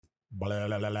Blah,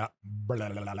 blah, blah, blah, blah, blah,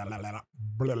 blah, blah,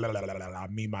 blah, blah, blah, blah, blah,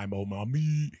 me, my, mo, ma,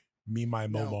 me, my,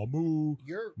 mo, ma, moo,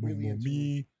 You're moo, really moo, into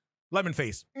me. Lemon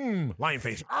face, lion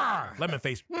face, lemon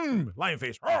face, lion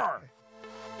face,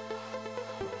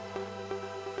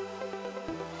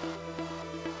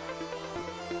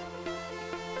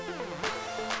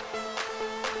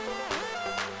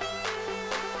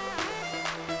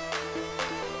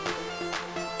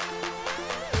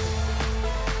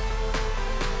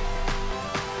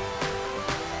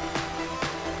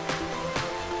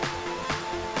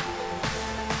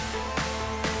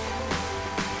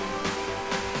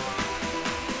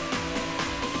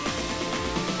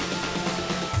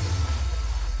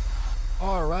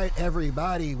 All right,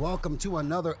 everybody, welcome to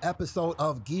another episode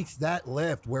of Geeks That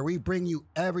Lift, where we bring you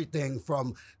everything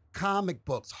from comic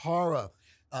books, horror,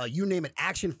 you name it,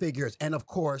 action figures, and of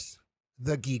course,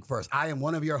 the Geekverse. I am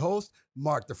one of your hosts,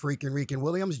 Mark the Freakin' Reekin'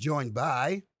 Williams, joined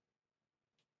by...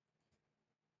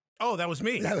 Oh, that was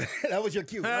me. That was your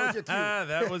cue. That was your cue.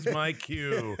 That was my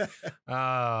cue.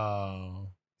 Oh,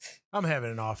 I'm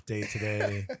having an off day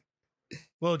today.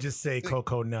 We'll just say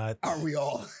cocoa nut. Are we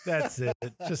all? That's it.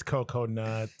 Just cocoa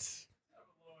nut.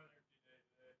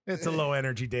 It's a low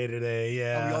energy day today.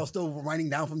 Yeah. Are we all still winding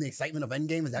down from the excitement of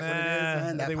Endgame? Is that what it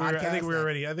is, man? I think we're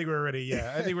ready. I think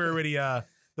we're ready.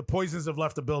 The poisons have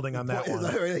left the building on that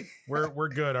one. We're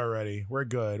good already. We're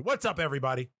good. What's up,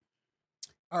 everybody?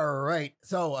 All right.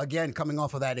 So again, coming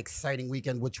off of that exciting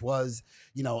weekend, which was,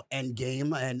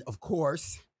 Endgame, and of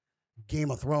course, Game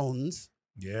of Thrones.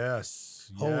 Yes.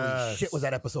 Holy shit, was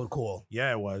that episode cool?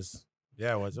 Yeah, it was.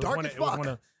 Dark as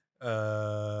fuck.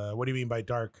 What do you mean by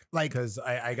dark? Like, because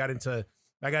I got into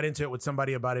it with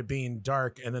somebody about it being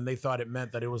dark, and then they thought it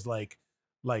meant that it was like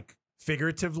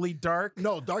figuratively dark.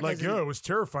 No, dark. Like, it was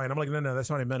terrifying. I'm like, no, that's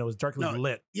not what I meant. It was darkly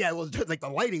lit. Yeah, it was just like the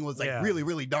lighting was like really,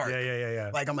 really dark. Yeah.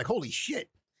 Like, I'm like, holy shit.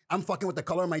 I'm fucking with the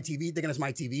color of my TV, thinking it's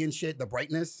my TV and shit, the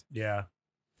brightness. Yeah.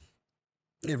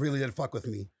 It really did fuck with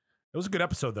me. It was a good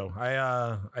episode, though.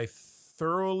 I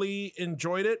thoroughly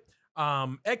enjoyed it.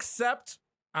 Except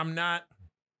I'm not.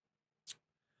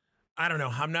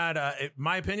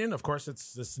 My opinion, of course,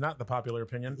 it's not the popular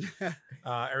opinion.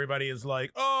 Everybody is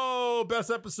like, oh,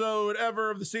 best episode ever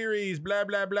of the series, blah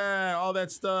blah blah, all that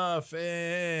stuff.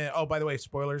 Oh, by the way,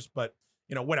 spoilers, but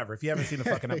whatever. If you haven't seen the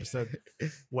fucking episode,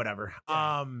 whatever.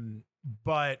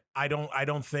 But I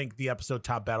don't think the episode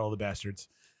topped Battle of the Bastards.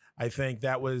 I think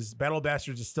Battle of the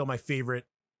Bastards is still my favorite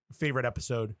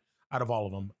episode out of all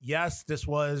of them. Yes, this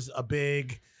was a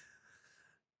big,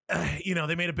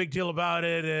 they made a big deal about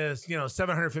it as,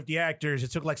 750 actors.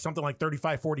 It took something like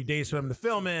 35, 40 days for them to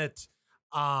film it.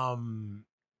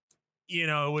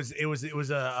 It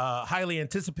was a highly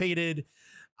anticipated,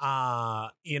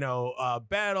 battle,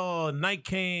 Night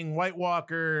King, White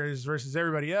Walkers versus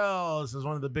everybody else. It was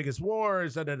one of the biggest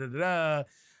wars. I don't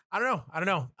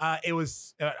know. It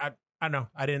was, I don't know.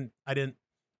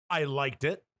 I liked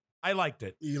it.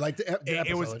 You liked the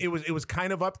It was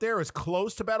kind of up there. It was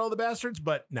close to Battle of the Bastards,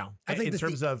 but no. I think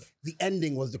the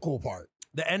ending was the cool part.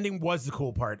 The ending was the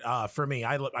cool part for me.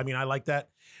 I like that.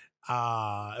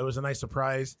 It was a nice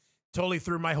surprise. Totally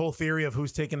threw my whole theory of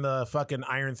who's taking the fucking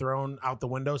Iron Throne out the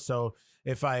window. So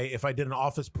if I did an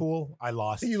office pool, I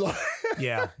lost. You lost.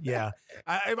 Yeah.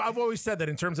 I've always said that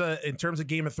in terms of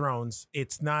Game of Thrones,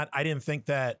 it's not. I didn't think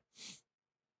that.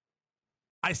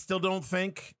 I still don't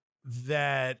think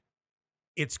that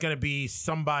it's going to be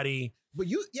somebody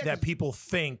that people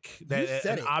think that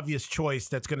an obvious choice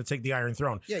that's going to take the Iron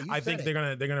Throne. Yeah, I think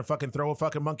they're gonna fucking throw a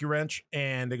fucking monkey wrench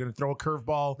and they're gonna throw a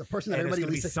curveball. The person that everybody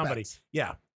least expects. Somebody.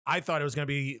 Yeah, I thought it was gonna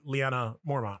be Lyanna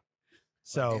Mormont.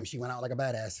 So damn, she went out like a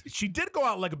badass. She did go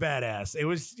out like a badass. It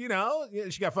was, she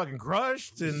got fucking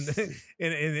crushed in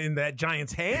that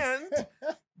giant's hand.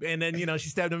 And then, she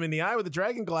stabbed him in the eye with a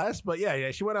dragon glass. But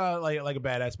yeah, she went out like a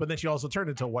badass. But then she also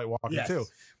turned into a White Walker too.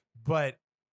 But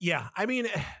yeah, I mean,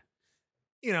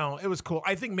 it was cool.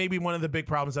 I think maybe one of the big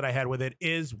problems that I had with it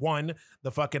is, one,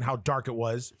 the fucking how dark it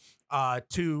was.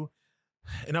 Two,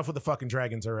 enough with the fucking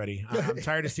dragons already. I'm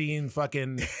tired of seeing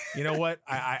fucking, you know what?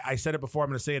 I said it before. I'm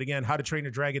going to say it again. How to Train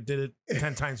Your Dragon did it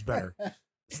 10 times better.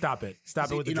 Stop it.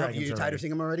 Stop it with the dragons. You're tired of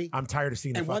seeing them already? I'm tired of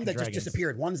seeing the fucking dragons. And one that just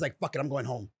disappeared. One's like, fuck it, I'm going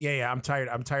home. Yeah. I'm tired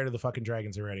of the fucking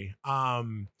dragons already.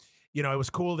 It was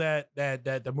cool that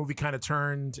the movie kind of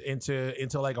turned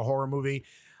into like a horror movie.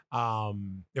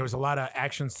 There was a lot of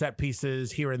action set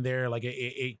pieces here and there. Like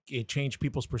it changed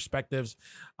people's perspectives,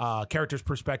 characters'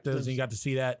 perspectives, and you got to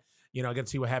see that. I got to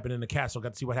see what happened in the castle.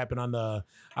 Got to see what happened out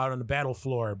on the battle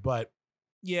floor. But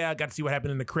yeah, I got to see what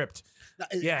happened in the crypt.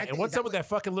 And what's up with that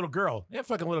fucking little girl? That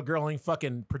fucking little girl ain't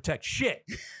fucking protect shit.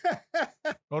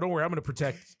 Oh, don't worry, I'm gonna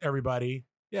protect everybody.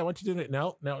 Yeah, what you did?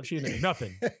 No, she didn't.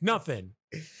 Nothing.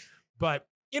 But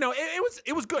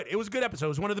it was good. It was a good episode. It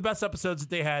was one of the best episodes that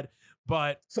they had.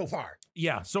 But so far.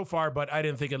 Yeah, so far. But I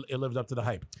didn't think it lived up to the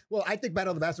hype. Well, I think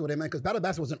Battle of the Bastards what I meant, because Battle of the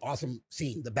Bastards was an awesome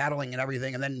scene, the battling and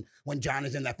everything. And then when John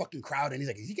is in that fucking crowd and he's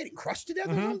like, is he getting crushed to death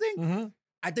or something? Mm-hmm.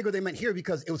 I think what they meant here,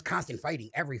 because it was constant fighting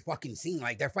every fucking scene.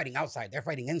 Like they're fighting outside, they're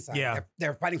fighting inside. Yeah.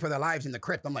 They're fighting for their lives in the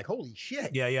crypt. I'm like, holy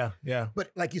shit. Yeah. But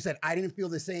like you said, I didn't feel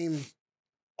the same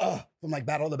from like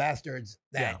Battle of the Bastards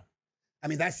that I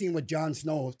mean, that scene with Jon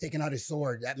Snow taking out his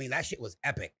sword, that shit was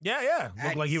epic. Yeah.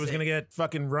 Looked like he was going to get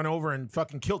fucking run over and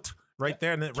fucking killed right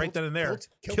there. Right then and there.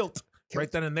 Kilt.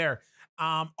 Right then and there.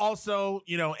 Also,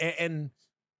 and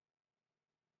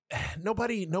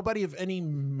nobody of any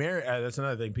merit. That's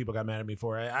another thing people got mad at me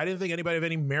for. I didn't think anybody of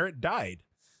any merit died.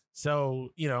 So,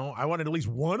 I wanted at least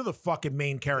one of the fucking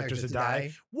main characters to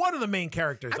die. One of the main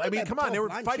characters. I mean, come on. They were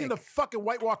fighting the fucking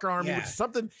White Walker army, which is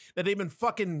something that they've been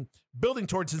fucking building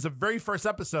towards since the very first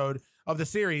episode of the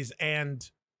series. And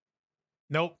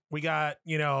nope, we got,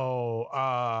 Jared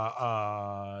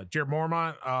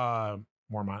Mormont,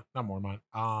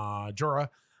 Jorah,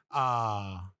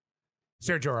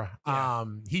 Ser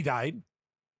Jorah. He died.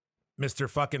 Mr.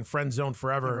 fucking friend zone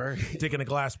forever, dick in a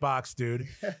glass box, dude.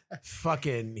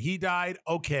 Fucking, he died.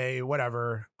 Okay,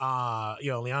 whatever.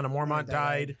 Lyanna Mormont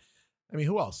died. I mean,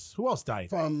 who else? Who else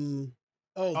died? From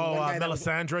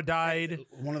Melisandre died.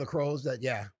 One of the crows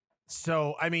that,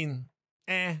 So I mean,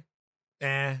 You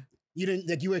didn't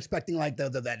like, you were expecting like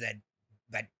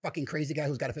that fucking crazy guy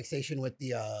who's got a fixation with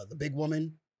the big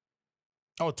woman.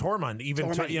 Oh, Tormund.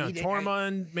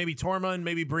 Tormund,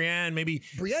 maybe Brienne, maybe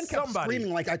Brienne kept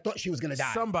screaming like I thought she was gonna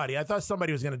die. I thought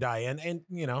somebody was gonna die, and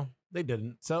they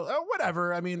didn't. So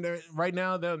whatever. I mean, right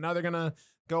now they're gonna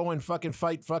go and fucking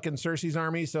fight fucking Cersei's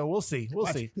army. So we'll see. We'll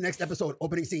see. Next episode,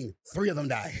 opening scene, 3 of them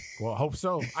die. Well, I hope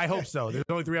so. There's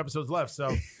only 3 episodes left,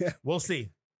 so we'll see.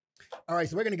 All right,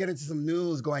 so we're gonna get into some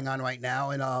news going on right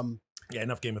now, and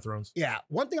enough Game of Thrones. Yeah,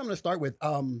 one thing I'm gonna start with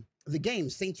the game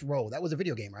Saints Row. That was a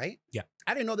video game, right? Yeah.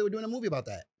 I didn't know they were doing a movie about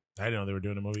that. I didn't know they were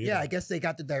doing a movie. Yeah, either. I guess they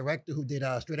got the director who did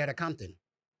Straight Outta Compton.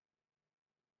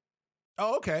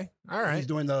 Oh, okay. All right. He's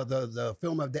doing the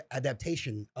film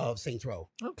adaptation of Saints Row.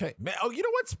 Okay. Man, you know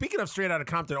what? Speaking of Straight Outta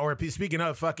Compton, or speaking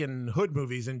of fucking hood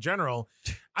movies in general,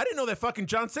 I didn't know that fucking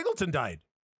John Singleton died.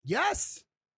 Yes.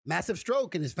 Massive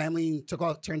stroke, and his family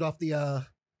turned off the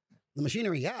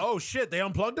machinery. Yeah. Oh shit! They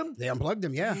unplugged him.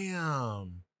 Yeah.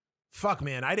 Damn. Fuck,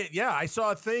 man. I did. Yeah, I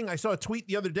saw a tweet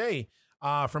the other day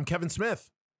from Kevin Smith,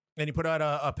 and he put out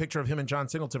a picture of him and John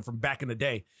Singleton from back in the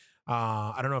day.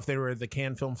 I don't know if they were at the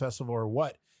Cannes Film Festival or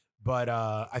what, but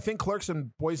I think Clerks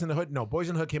and Boys in the Hood. No, Boys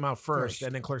in the Hood came out first,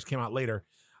 and then Clerks came out later.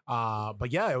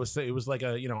 But yeah, it was like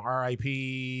a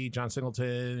R.I.P. John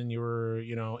Singleton, and you were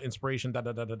inspiration,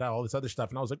 all this other stuff,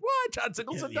 and I was like, what? John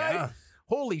Singleton died?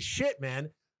 Holy shit,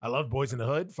 man! I love Boys in the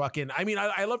Hood. Fucking, I mean,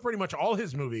 I love pretty much all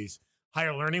his movies.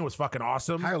 Higher Learning was fucking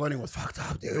awesome. Higher Learning was fucked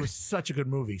up, dude. It was such a good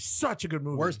movie.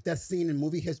 Worst death scene in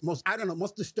movie history.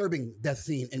 Most disturbing death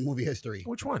scene in movie history.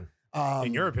 Which one?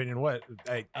 In your opinion, what?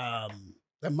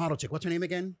 The model chick. What's her name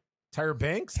again? Tyra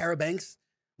Banks? Tyra Banks.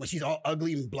 When she's all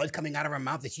ugly and blood coming out of her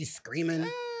mouth and she's screaming.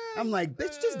 I'm like,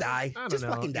 bitch, just die. Just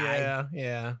fucking die.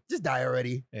 Yeah. Just die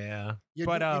already. Yeah. You're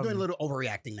doing a little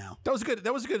overreacting now. That was good.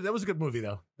 That was a good movie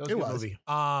though. That was a good movie.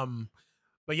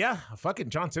 But yeah, fucking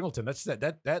John Singleton.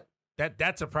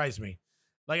 That surprised me.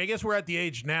 Like, I guess we're at the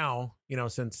age now,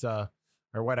 since our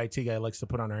white IT guy likes to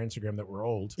put on our Instagram that we're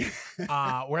old.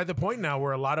 We're at the point now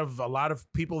where a lot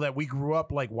of people that we grew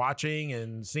up like watching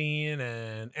and seeing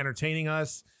and entertaining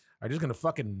us are just gonna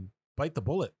fucking bite the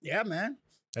bullet. Yeah, man.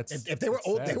 If they were that's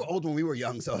old, sad. they were old when we were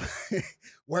young. So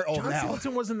we're old John now.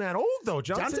 Singleton wasn't that old though.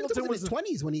 John Singleton was in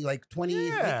his 20s when he late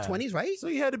 20s, right? So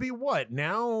he had to be what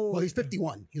now? Well, he's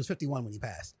 51. He was 51 when he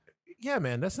passed. Yeah,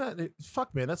 man. That's not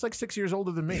fuck, man. That's like 6 years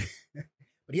older than me.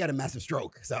 But he had a massive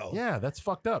stroke. So yeah, that's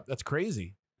fucked up. That's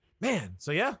crazy, man.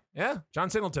 So yeah. John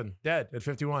Singleton dead at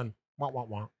 51. Wah, wah,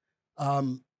 wah.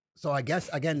 So I guess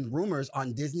again, rumors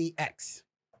on Disney X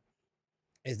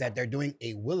is that they're doing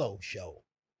a Willow show.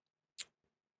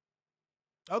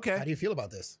 Okay. How do you feel about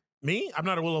this? Me? I'm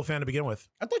not a Willow fan to begin with.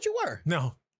 I thought you were.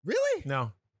 No. Really?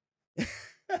 No.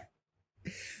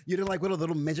 You didn't like Willow,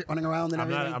 little midget running around and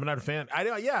everything? I'm not a fan.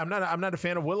 I'm not a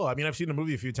fan of Willow. I mean, I've seen the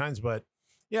movie a few times, but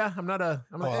yeah,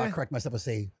 I correct myself and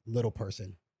say little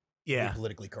person. Yeah. Be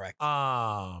politically correct.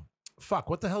 Fuck,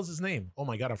 what the hell's his name? Oh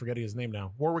my God, I'm forgetting his name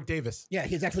now. Warwick Davis. Yeah,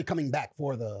 he's actually coming back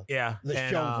for the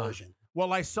show version.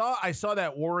 Well, I saw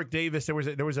that Warwick Davis, there was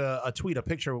a tweet, a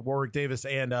picture of Warwick Davis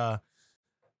and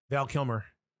Val Kilmer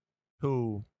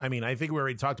who, I mean, I think we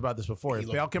already talked about this before. He If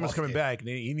looked Val Kilmer's coming busted. back,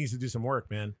 he needs to do some work,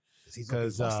 man, He's looking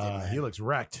because busted, man. he looks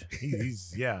wrecked.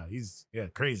 He's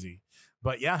crazy.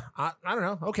 But yeah, I don't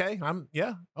know. Okay,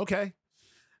 okay.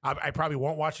 I probably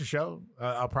won't watch the show.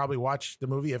 I'll probably watch the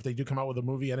movie if they do come out with a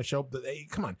movie and a show. But hey,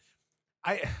 come on,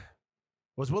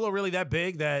 was Willow really that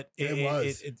big that It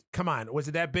was. Come on, was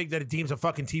it that big that it deems a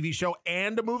fucking TV show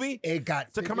and a movie? It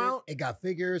got to come out? It got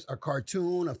figures, a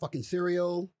cartoon, a fucking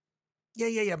cereal.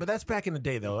 Yeah. But that's back in the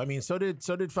day, though. I mean, so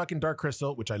did fucking Dark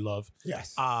Crystal, which I love.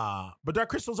 Yes. But Dark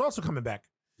Crystal's also coming back.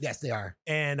 Yes, they are.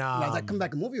 And Now, does that come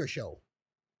back a movie or show?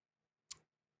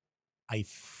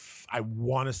 I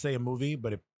want to say a movie,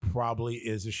 but it probably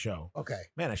is a show. Okay.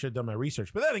 Man, I should have done my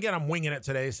research. But then again, I'm winging it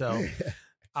today, so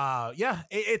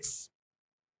it's.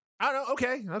 I don't know.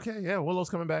 Okay. Yeah, Willow's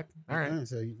coming back. All right.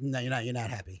 So you're not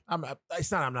happy.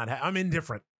 It's not. I'm not. I'm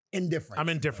indifferent. Indifferent. I'm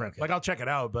indifferent. Okay. Like I'll check it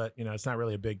out, but it's not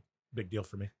really a big deal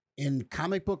for me. In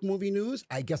comic book movie news,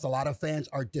 I guess a lot of fans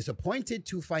are disappointed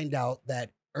to find out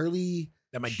that early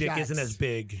That my dick isn't as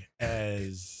big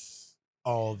as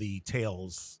all the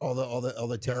tales. all the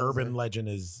The tales urban legend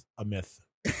is a myth.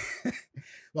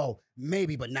 Well,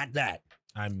 maybe, but not that.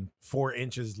 I'm 4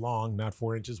 inches long, not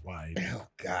 4 inches wide. Oh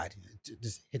God,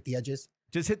 just hit the edges.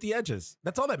 Just hit the edges.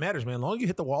 That's all that matters, man. As long as you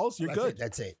hit the walls, you're good.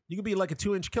 That's it. You could be like a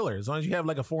 2-inch killer as long as you have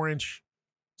like a 4-inch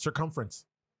circumference.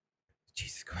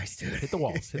 Jesus Christ, dude. Hit the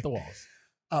walls. Hit the walls.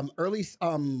 Early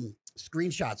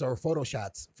screenshots or photo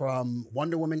shots from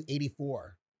Wonder Woman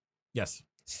 84 Yes.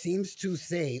 seems to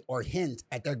say or hint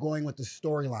at they're going with the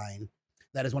storyline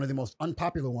that is one of the most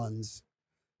unpopular ones,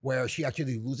 where she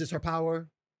actually loses her power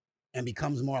and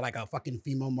becomes more like a fucking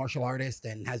female martial artist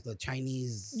and has the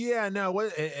Chinese. Yeah, no.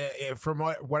 From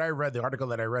what I read, the article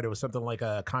that I read, it was something like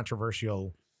a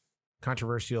controversial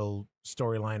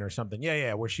storyline or something.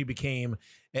 Yeah, where she became.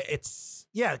 Because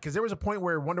there was a point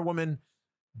where Wonder Woman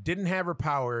didn't have her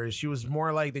powers. She was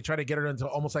more like, they tried to get her into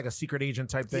almost like a secret agent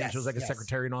type thing. She was like a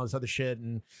secretary and all this other shit,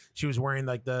 and she was wearing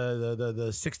like the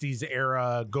 60s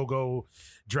era go-go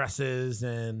dresses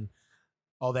and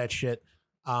all that shit.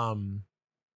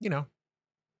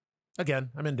 Again,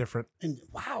 I'm indifferent. And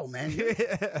wow, man.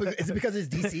 Is it because it's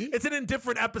DC? It's an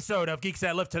indifferent episode of Geeks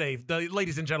That Live today,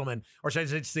 ladies and gentlemen. Or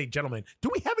should I say gentlemen? Do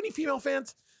we have any female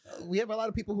fans? We have a lot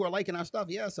of people who are liking our stuff.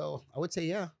 Yeah, so I would say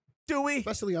yeah. Do we?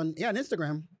 Especially on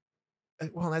Instagram.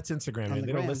 Well, that's Instagram, On man. the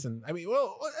They don't gram. listen. I mean,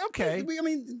 well, okay.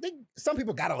 Some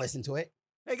people got to listen to it.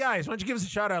 Hey, guys, why don't you give us a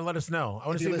shout out and let us know? I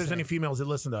want to see if there's any females that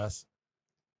listen to us.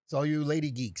 So you lady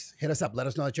geeks, hit us up. Let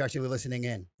us know that you're actually listening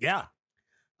in. Yeah.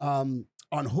 On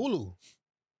Hulu,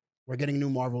 we're getting new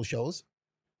Marvel shows.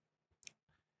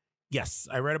 Yes,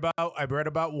 I read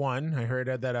about one. I heard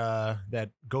that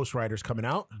Ghost Rider's coming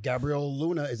out. Gabriel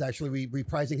Luna is actually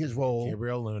reprising his role.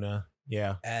 Gabriel Luna,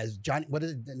 yeah. As Johnny. What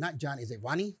is it? Not Johnny. Is it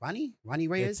Ronnie? Ronnie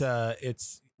Reyes.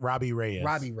 It's Robbie Reyes.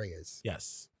 Robbie Reyes.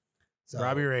 Yes. So,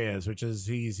 Robbie Reyes, which is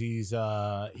he's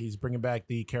bringing back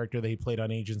the character that he played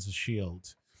on Agents of S.H.I.E.L.D.,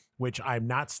 which I'm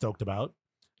not stoked about.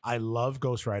 I love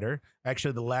Ghost Rider.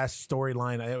 Actually, the last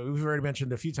storyline, we've already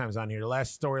mentioned a few times on here, the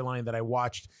last storyline that I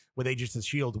watched with Agents of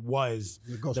S.H.I.E.L.D. was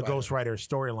the Ghost Rider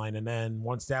storyline. And then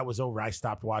once that was over, I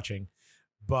stopped watching.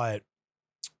 But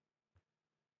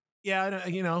yeah,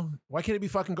 why can't it be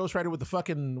fucking Ghost Rider with the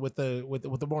fucking with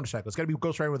the motorcycle? It's got to be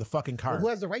Ghost Rider with a fucking car. Well, who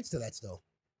has the rights to that still?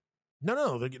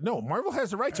 No. Marvel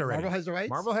has the rights already. Marvel has the rights.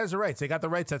 Marvel has the rights. They got the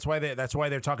rights. That's why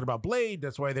they're talking about Blade.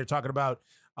 That's why they're talking about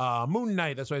Moon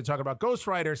Knight. That's why they're talking about Ghost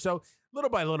Rider. So little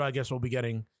by little, I guess we'll be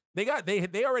getting. They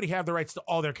already have the rights to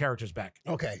all their characters back.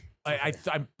 Okay.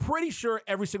 I'm pretty sure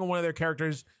every single one of their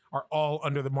characters are all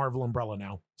under the Marvel umbrella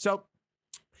now. So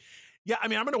yeah, I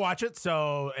mean, I'm gonna watch it.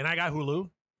 So, and I got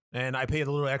Hulu. And I paid a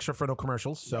little extra for no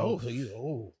commercials. So,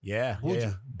 yeah,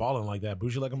 balling like that,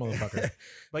 bougie like a motherfucker.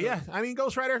 But yeah, I mean,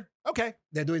 Ghost Rider, okay.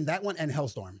 They're doing that one and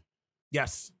Hellstorm.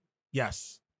 Yes.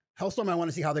 Hellstorm, I want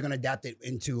to see how they're going to adapt it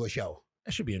into a show.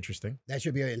 That should be interesting. That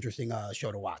should be an interesting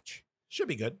show to watch. Should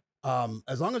be good.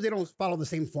 As long as they don't follow the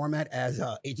same format as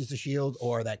Agents of S.H.I.E.L.D.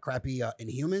 or that crappy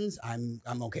Inhumans,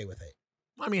 I'm okay with it.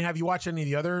 I mean, have you watched any of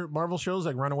the other Marvel shows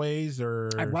like Runaways or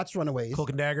I've watched Runaways. Cloak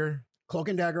and Dagger? Cloak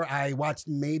and Dagger, I watched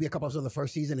maybe a couple episodes of the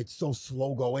first season. It's so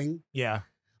slow going. Yeah.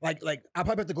 Like I'll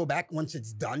probably have to go back once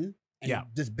it's done and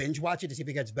just binge watch it to see if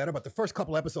it gets better. But the first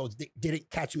couple episodes didn't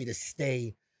catch me to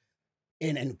stay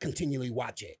in and continually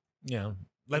watch it. Yeah.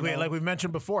 Like we've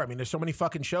mentioned before. I mean, there's so many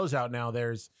fucking shows out now.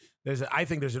 I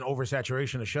think there's an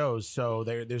oversaturation of shows. So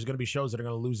there's going to be shows that are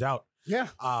going to lose out. Yeah.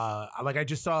 Like I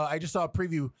just saw a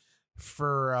preview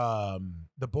for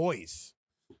The Boys,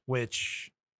 which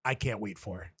I can't wait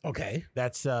for. Okay.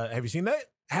 That's have you seen that?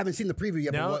 I haven't seen the preview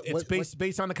yet. No, but it's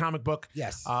based on the comic book.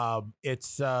 Yes.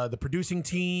 It's the producing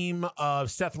team of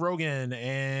Seth Rogen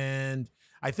and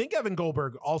I think Evan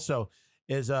Goldberg also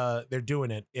is they're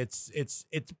doing it. It's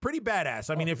pretty badass.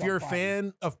 I mean, if you're a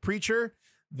fan of Preacher,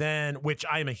 then which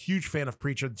I am a huge fan of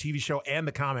Preacher, the TV show and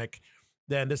the comic,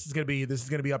 then this is gonna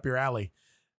be up your alley.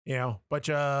 You know, bunch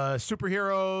of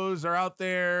superheroes are out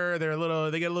there. They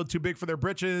get a little too big for their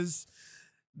britches.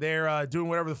 They're doing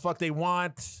whatever the fuck they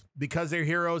want because they're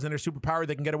heroes and they're superpowered.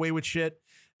 They can get away with shit.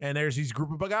 And there's these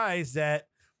group of guys that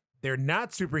they're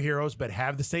not superheroes but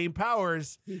have the same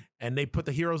powers, and they put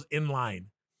the heroes in line.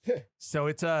 So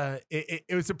it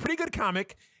was a pretty good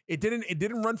comic. It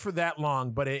didn't run for that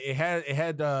long, but it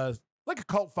had like a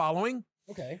cult following.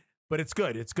 Okay, but it's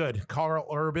good. It's good. Carl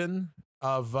Urban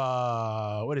of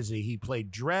what is he? He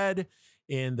played Dredd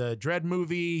in the Dredd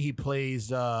movie. He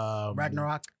plays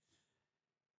Ragnarok.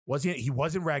 Was he? He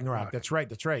was in Ragnarok. That's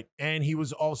right. And he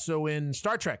was also in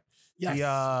Star Trek.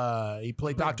 Yes. He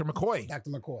played Dr. McCoy.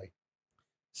 Dr. McCoy.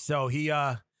 So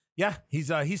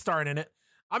he's starring in it.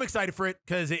 I'm excited for it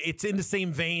because it's in the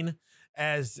same vein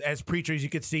as Preacher. As you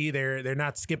can see, they're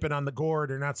not skipping on the gore.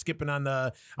 They're not skipping on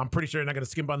the. I'm pretty sure they're not going to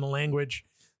skip on the language.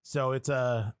 So it's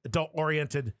a adult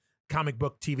oriented comic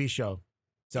book TV show.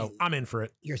 So And I'm in for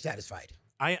it. You're satisfied.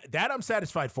 I'm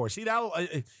satisfied for. See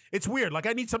that it's weird. Like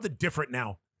I need something different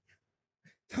now.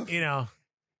 You know,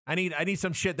 I need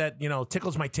some shit that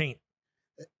tickles my taint.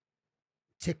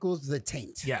 Tickles the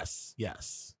taint. Yes.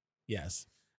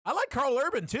 I like Carl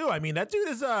Urban too. I mean, that dude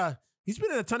is he's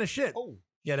been in a ton of shit. Oh,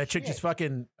 yeah, that chick just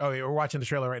fucking. Oh, we're watching the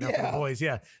trailer right now for the boys.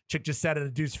 Yeah, chick just sat in a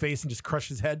dude's face and just crushed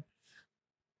his head.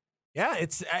 Yeah,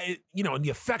 it's and the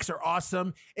effects are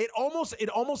awesome. It almost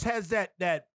has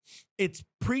that it's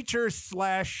Preacher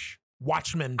 /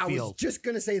 Watchmen feel. I was just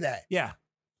gonna say that. Yeah.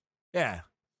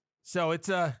 So it's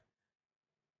It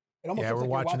almost looks we're like you're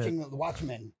watching watching the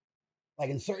Watchmen, like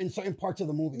in certain parts of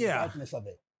the movie. Yeah. The darkness of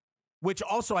it. Which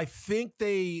also I think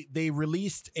they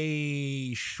released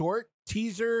a short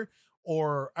teaser,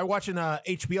 or I watching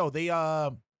HBO. They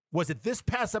was it this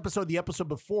past episode, the episode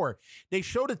before, they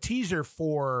showed a teaser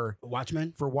for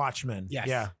Watchmen. Yes.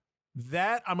 Yeah.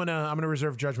 That I'm gonna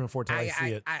reserve judgment for till I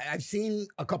see it. I've seen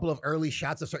a couple of early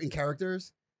shots of certain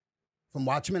characters from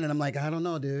Watchmen, and I'm like, I don't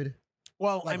know, dude.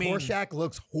 Well, Like, I mean, Rorschach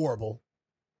looks horrible.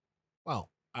 well,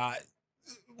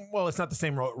 it's not the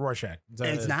same Rorschach.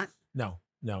 It's not? No.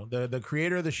 The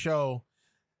creator of the show,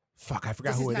 fuck, I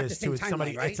forgot This who is it not is the too. same It's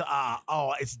somebody.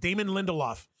 timeline, It's Damon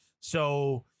Lindelof.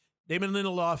 So Damon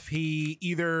Lindelof,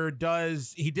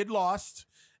 he did Lost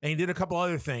and he did a couple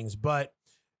other things, but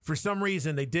for some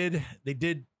reason they did.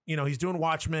 He's doing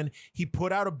Watchmen. He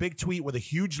put out a big tweet with a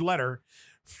huge letter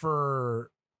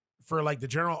for like the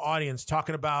general audience,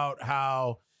 talking about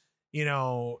how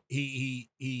he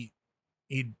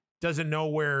doesn't know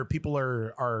where people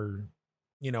are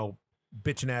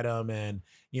bitching at him, and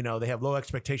they have low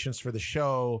expectations for the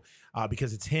show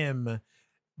because it's him,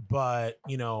 but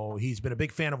he's been a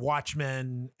big fan of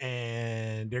Watchmen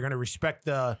and they're going to respect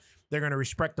the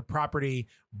property,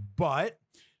 but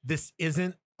this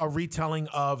isn't a retelling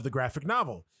of the graphic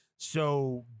novel.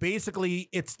 So basically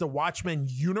it's the Watchmen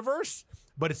universe,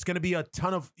 but it's going to be a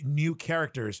ton of new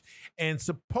characters, and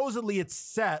supposedly it's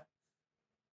set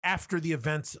after the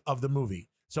events of the movie.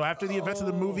 So after the events of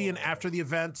the movie and after the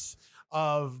events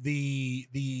of the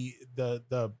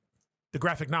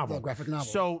graphic novel. The graphic novel.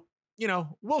 So,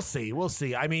 we'll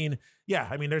see. I mean,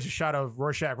 there's a shot of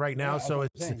Rorschach right now. So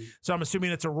I'm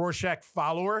assuming it's a Rorschach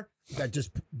follower that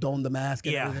just donned the mask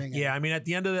and everything. Yeah. I mean, at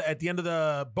the end of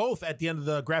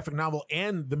the graphic novel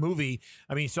and the movie,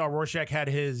 I mean, you saw Rorschach had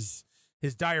his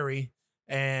diary,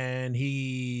 and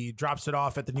he drops it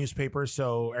off at the newspaper,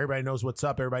 so everybody knows what's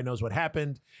up. Everybody knows what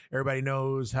happened. Everybody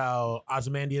knows how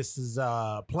Ozymandias'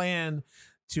 plan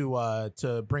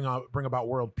to bring about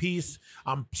world peace.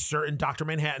 I'm certain Dr.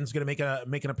 Manhattan's going to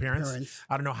make an appearance.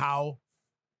 I don't know how.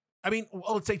 I mean,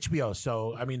 well, it's HBO,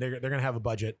 so I mean they're going to have a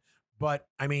budget. But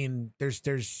I mean, there's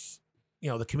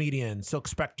the comedian Silk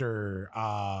Spectre.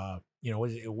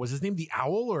 Was his name the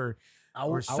Owl or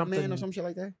something, Owlman or some shit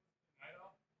like that?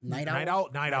 Night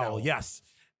Owl, yes.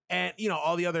 And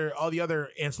all the other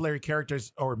ancillary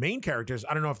characters or main characters,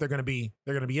 I don't know if they're going to be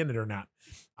in it or not.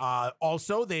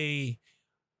 Also, they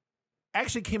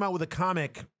actually came out with a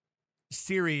comic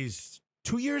series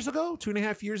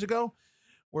 2.5 years ago,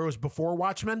 where it was before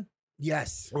Watchmen.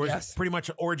 Yes. Where it was pretty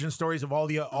much origin stories of all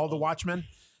the Watchmen,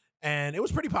 and it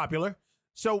was pretty popular.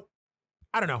 So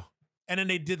I don't know. And then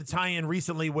they did the tie-in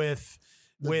recently with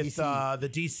the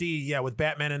DC, with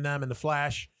Batman and them and the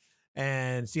Flash,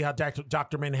 and see how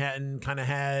Dr. Manhattan kind of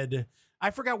had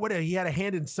I forgot what he had a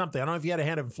hand in something. I don't know if he had a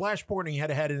hand in Flashpoint or he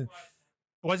had a hand in.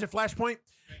 Was it Flashpoint?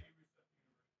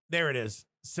 There it is.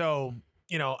 So,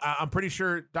 you know, I'm pretty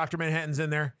sure Dr. Manhattan's in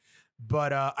there,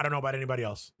 but I don't know about anybody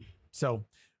else. So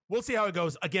we'll see how it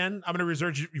goes. Again, I'm going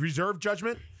to reserve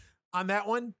judgment on that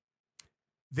one.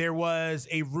 There was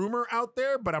a rumor out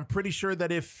there, but I'm pretty sure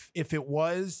that if it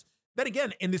was, then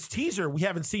again, in this teaser, we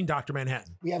haven't seen Dr.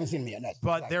 Manhattan. We haven't seen him yet.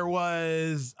 But exactly. There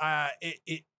was,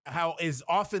 how is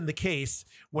often the case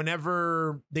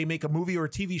whenever they make a movie or a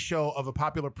TV show of a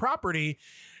popular property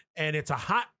and it's a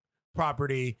hot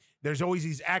property, there's always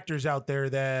these actors out there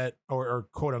that, or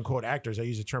quote unquote actors, I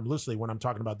use the term loosely when I'm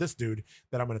talking about this dude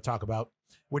that I'm going to talk about,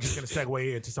 which is going to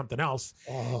segue into something else.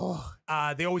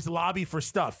 They always lobby for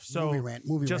stuff. So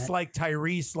movie just rant. Like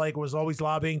Tyrese was always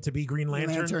lobbying to be Green Lantern.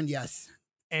 Green Lantern, yes.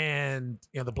 And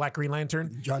the Black Green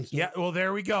Lantern. John Cena. Yeah, well,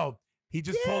 there we go. He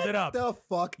just pulled it up. The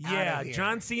fuck out of here.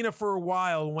 John Cena for a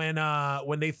while when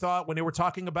they were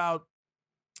talking about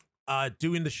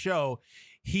doing the show,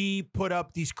 he put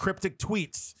up these cryptic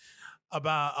tweets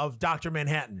of Dr.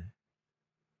 Manhattan.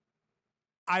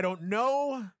 I don't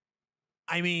know.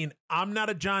 I mean, I'm not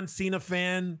a John Cena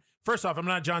fan. First off, I'm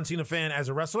not a John Cena fan as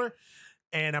a wrestler,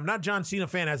 and I'm not a John Cena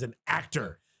fan as an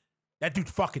actor. That dude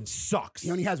fucking sucks. He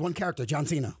only has one character, John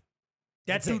Cena.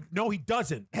 That dude, no, he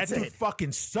doesn't. That dude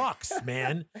fucking sucks,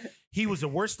 man. He was the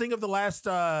worst thing of the last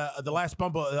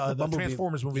the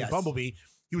Transformers movie, yes. Bumblebee.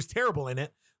 He was terrible in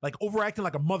it, like overacting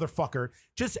like a motherfucker.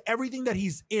 Just everything that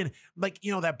he's in, like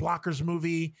that Blockers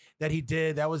movie that he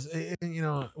did. That was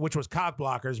which was Cock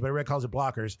Blockers, but everybody calls it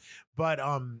Blockers. But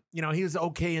he was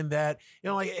okay in that.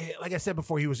 Like I said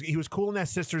before, he was cool in that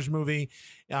Sisters movie.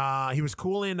 He was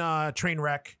cool in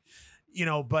Trainwreck.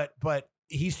 But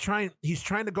he's trying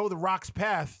to go the Rock's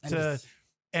path he's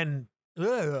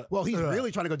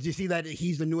really trying to go. Did you see that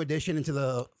he's the new addition into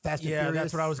the Fast and Furious? Yeah,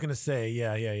 that's what I was gonna say.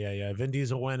 Yeah. Vin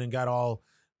Diesel went and got all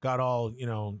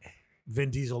Vin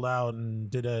Diesel out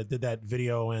and did that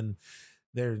video, and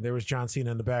there was John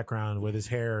Cena in the background with his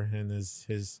hair and his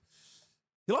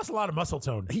he lost a lot of muscle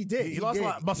tone. He did. He lost a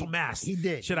lot of muscle mass. He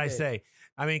did. Should I say?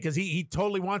 I mean, because he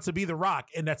totally wants to be The Rock,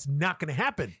 and that's not going to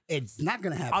happen. It's not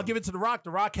going to happen. I'll give it to The Rock. The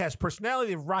Rock has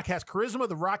personality. The Rock has charisma.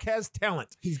 The Rock has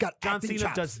talent. He's got John Cena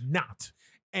chops. does not.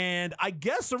 And I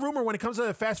guess the rumor when it comes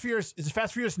to Fast Furious, is it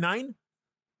Fast Furious 9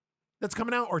 that's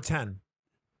coming out or 10?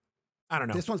 I don't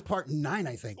know. This one's part 9,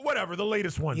 I think. Whatever, the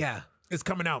latest one. Yeah. Is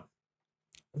coming out.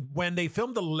 When they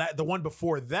filmed the one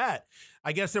before that,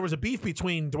 I guess there was a beef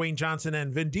between Dwayne Johnson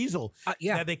and Vin Diesel.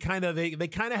 Yeah, they kind of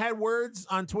had words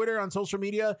on Twitter, on social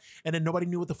media, and then nobody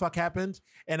knew what the fuck happened.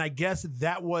 And I guess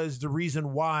that was the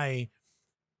reason why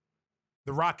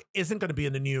The Rock isn't going to be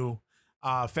in the new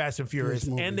Fast and Furious,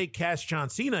 and they cast John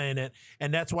Cena in it,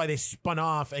 and that's why they spun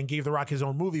off and gave The Rock his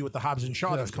own movie with the Hobbs and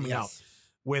Shaw that's coming out.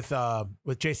 With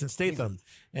Jason Statham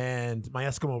and my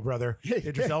Eskimo brother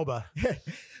Idris Elba.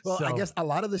 Well, I guess a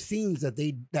lot of the scenes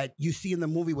that you see in the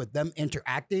movie with them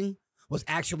interacting was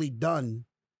actually done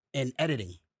in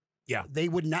editing. Yeah, they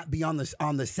would not be on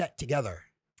the set together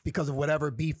because of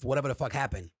whatever beef, whatever the fuck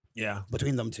happened. Yeah,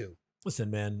 between them two. Listen,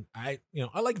 man, I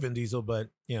like Vin Diesel, but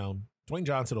Dwayne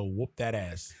Johnson will whoop that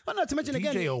ass. Well, not to mention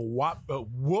DJ again, will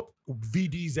whoop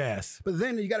VD's ass. But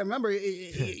then you got to remember,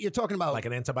 you're talking about like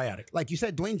an antibiotic. Like you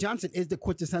said, Dwayne Johnson is the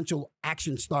quintessential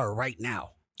action star right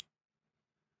now.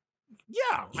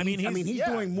 Yeah, he's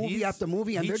doing movie after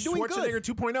movie, and they're doing good. Schwarzenegger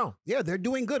 2.0. Yeah, they're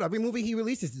doing good. Every movie he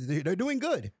releases, they're doing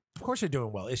good. Of course, they're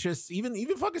doing well. It's just even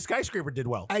fucking Skyscraper did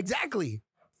well. Exactly.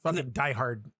 Fucking Die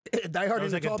Hard. Die Hard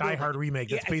was like a Die Hard remake.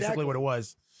 That's basically what it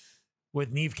was.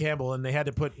 With Neve Campbell, and they had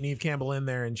to put Neve Campbell in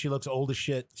there, and she looks old as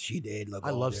shit. She did look.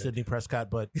 I love Sidney Prescott,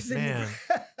 but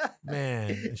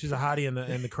man, she's a hottie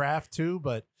in the craft too.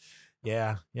 But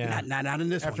yeah, not in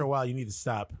this. After a while, you need to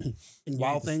stop. In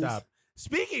Wild Things. Stop.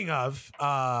 Speaking of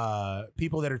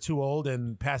people that are too old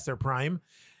and past their prime,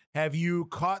 have you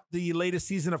caught the latest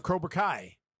season of Cobra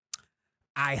Kai?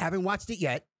 I haven't watched it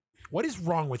yet. What is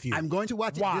wrong with you? I'm going to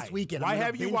watch it this weekend. Why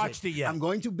have you watched it yet? I'm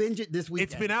going to binge it this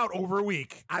weekend. It's been out over a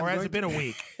week. Or has it been a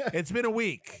week? It's been a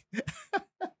week.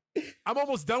 I'm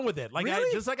almost done with it. Like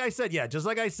really? Just like I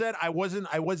said, I wasn't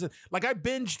like I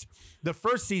binged the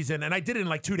first season and I did it in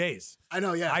like 2 days. I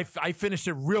know, yeah. I finished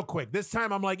it real quick. This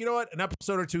time I'm like, you know what? An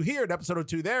episode or two here, an episode or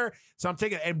two there. So I'm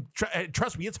taking it, and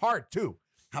trust me, it's hard too.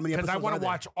 How many episodes? Because I want to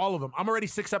watch all of them. I'm already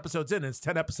 6 episodes in, and it's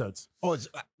 10 episodes. Oh,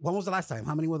 when was the last time?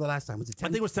 How many were the last time? Was it 10? I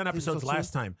think it was 10 episodes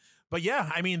last time. But yeah,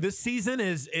 I mean, this season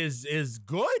is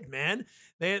good, man.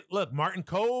 Look, Martin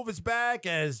Cove is back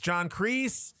as John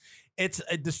Kreese. It's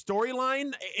the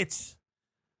storyline. It's,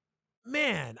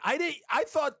 man, I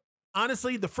thought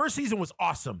honestly the first season was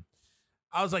awesome.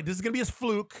 I was like, this is gonna be a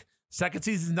fluke. Second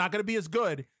season is not gonna be as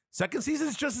good. Second season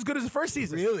is just as good as the first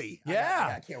season. Really?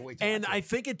 Yeah. I can't wait to And watch it. I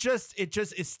think it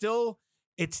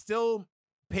still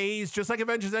pays just like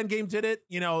Avengers Endgame did it.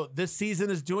 You know, this season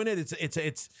is doing it.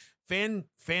 It's fan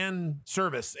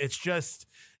service. It's just,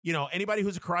 you know, anybody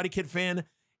who's a Karate Kid fan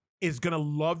is gonna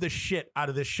love the shit out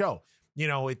of this show. You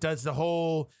know, it does the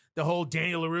whole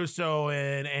Daniel LaRusso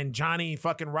and Johnny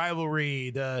fucking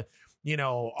rivalry. You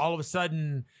know, all of a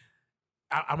sudden,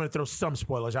 I'm going to throw some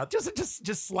spoilers out,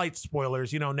 just slight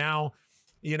spoilers. You know, now,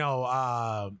 you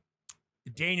know,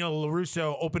 Daniel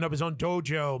LaRusso opened up his own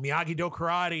dojo, Miyagi-Do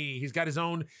Karate. He's got his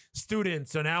own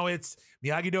students, so now it's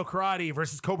Miyagi-Do Karate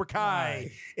versus Cobra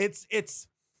Kai. Right.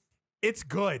 It's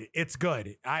good. It's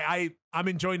good. I'm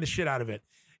enjoying the shit out of it.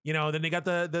 You know, then they got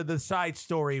the side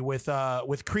story with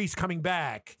Kreese coming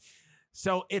back.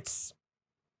 So it's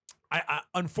I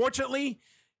unfortunately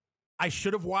I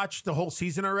should have watched the whole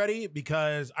season already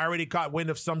because I already got wind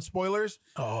of some spoilers.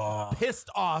 Oh. Pissed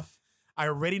off. I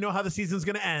already know how the seas's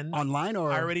going to end. Online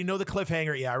or? I already know the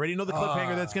cliffhanger. Yeah, I already know the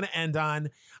cliffhanger that's going to end on.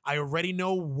 I already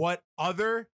know what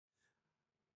other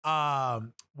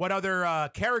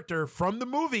character from the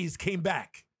movies came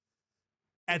back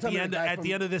at the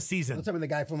end of this season. Don't tell me the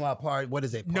guy from what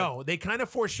is it? No, they kind of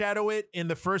foreshadow it in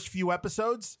the first few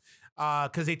episodes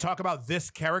because they talk about this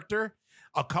character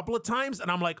a couple of times, and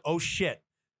I'm like, oh shit,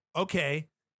 okay,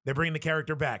 they're bringing the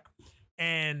character back.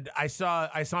 And I saw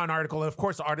an article, and of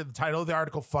course, the title of the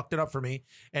article fucked it up for me,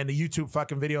 and the YouTube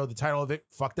fucking video, the title of it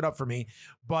fucked it up for me.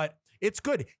 But it's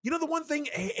good. You know, the one thing,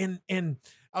 and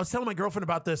I was telling my girlfriend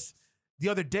about this the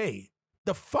other day.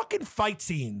 The fucking fight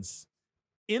scenes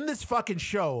in this fucking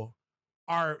show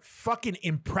are fucking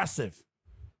impressive.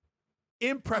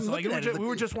 Like we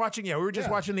were just watching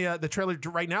the trailer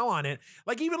right now on it.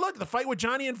 Like, even look, the fight with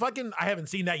Johnny and fucking, I haven't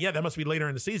seen that yet. That must be later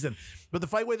in the season. But the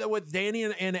fight with Danny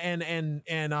and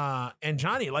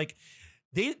Johnny, like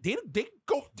they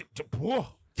go. Whoa.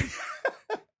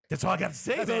 That's all I got to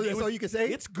say. That's all you can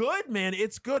say. It's good, man.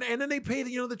 It's good. And then they pay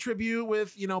the tribute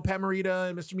with Pat Morita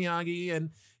and Mr. Miyagi, and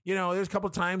there's a couple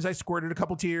of times I squirted a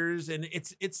couple tears, and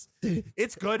it's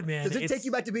good, man. Does it take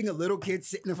you back to being a little kid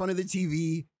sitting in front of the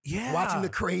TV, watching the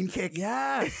crane kick?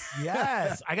 Yes.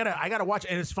 I gotta watch,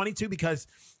 and it's funny too because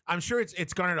I'm sure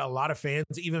it's garnered a lot of fans,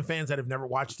 even fans that have never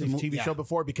watched the TV show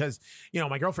before. Because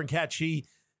my girlfriend Kat, she's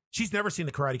never seen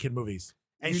the Karate Kid movies,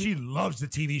 and she loves the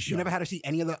TV show. You never had her see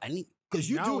any because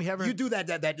you do that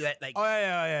like. Oh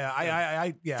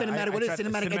yeah. Cinematic. What is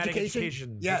cinematic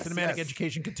education? Yes, cinematic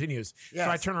education continues. Yes.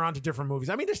 So I turn her on to different movies.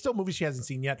 I mean, there's still movies she hasn't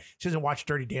seen yet. She hasn't watched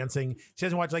Dirty Dancing. She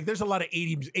hasn't watched, there's a lot of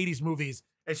 80s movies,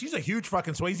 and she's a huge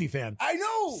fucking Swayze fan. I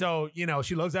know. So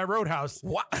she loves that Roadhouse.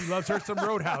 What? She loves her some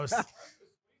Roadhouse.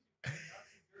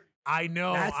 I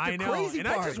know. Crazy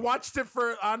part. I just watched it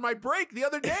on my break the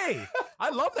other day. I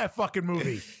love that fucking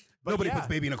movie. But nobody puts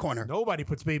baby in a corner. Nobody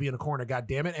puts baby in a corner,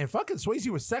 goddammit. And fucking Swayze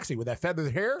was sexy with that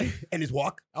feathered hair. And his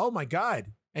walk. Oh my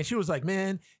God. And she was like,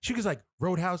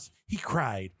 Roadhouse, he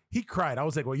cried. I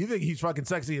was like, well, you think he's fucking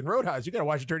sexy in Roadhouse? You got to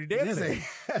watch Dirty Dancing.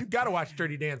 You got to watch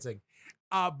Dirty Dancing.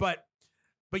 But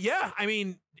yeah, I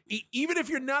mean, even if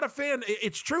you're not a fan,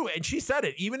 it's true. And she said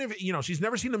it. Even if, she's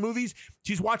never seen the movies,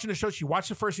 she's watching the show. She watched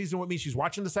the first season with me. She's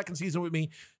watching the second season with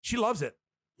me. She loves it.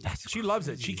 She loves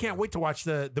it. She can't wait to watch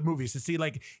the movies to see,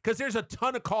 because there's a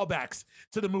ton of callbacks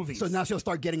to the movies. So now she'll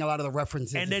start getting a lot of the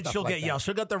references. And then she'll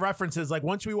get the references. Like,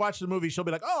 once we watch the movie, she'll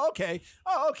be like, oh, okay.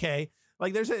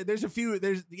 Like, there's a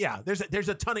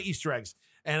ton of Easter eggs.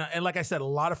 And like I said, a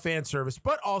lot of fan service,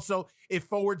 but also it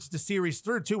forwards the series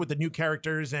through too with the new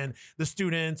characters and the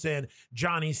students and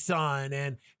Johnny's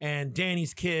son and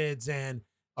Danny's kids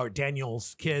or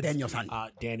Daniel's kids. Daniel's son.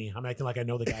 Danny. I'm acting like I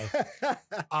know the guy.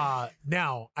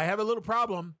 Now, I have a little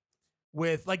problem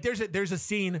with, there's a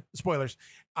scene, spoilers,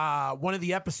 one of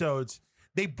the episodes,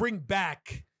 they bring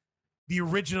back the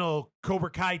original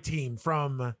Cobra Kai team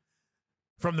from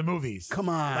the movies. Come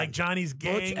on. Like Johnny's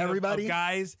gang of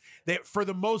guys. For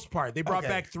the most part, they brought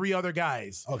back 3 other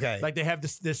guys. Okay. Like, they have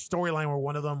this storyline where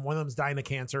one of them's dying of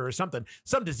cancer or something,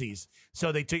 some disease.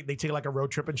 So they take like a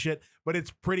road trip and shit. But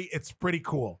it's pretty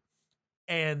cool.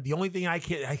 And the only thing I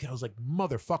was like,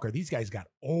 motherfucker, these guys got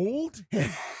old.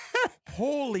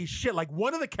 Holy shit. Like,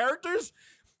 one of the characters.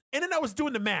 And then I was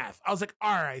doing the math. I was like,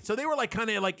 all right. So they were kind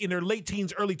of in their late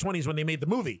teens, early 20s when they made the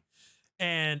movie.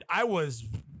 And I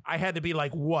had to be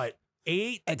what,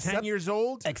 10 years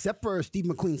old? Except for Steve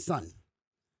McQueen's son.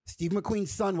 Steve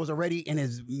McQueen's son was already in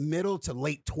his middle to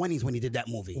late 20s when he did that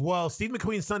movie. Well, Steve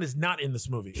McQueen's son is not in this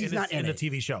movie. He's not in the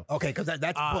TV show. Okay, because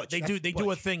that's Butch. They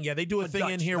do a thing. Yeah, they do a thing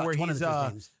Dutch, in here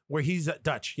Dutch, where he's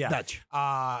Dutch. Yeah, Dutch.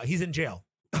 He's in jail.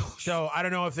 Oh So I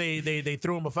don't know if they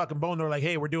threw him a fucking bone. They're like,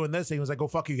 hey, we're doing this. And he was like, go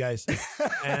fuck you guys.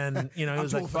 And he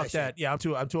was like, fuck that. Yeah, I'm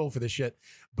too old for this shit.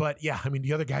 But yeah, I mean,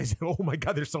 the other guys, oh my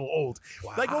God, they're so old.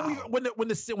 Wow. Like when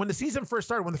the season first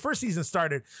started, when the first season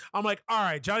started, I'm like, all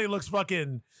right, Johnny looks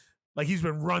fucking like he's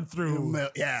been run through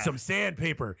some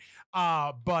sandpaper.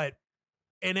 But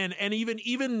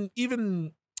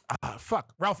even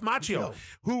Ralph Macchio,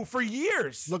 who for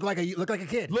years looked like a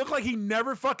kid. Looked like he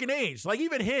never fucking aged. Like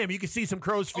even him, you could see some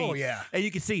crow's feet. Oh yeah, and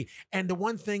you can see. And the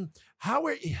one thing,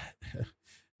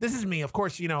 this is me, of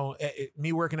course.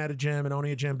 Me working at a gym and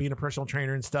owning a gym, being a personal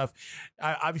trainer and stuff.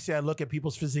 Obviously, I look at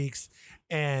people's physiques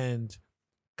and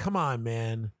come on,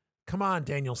 man, come on,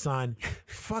 Daniel San,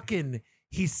 fucking,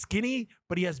 he's skinny,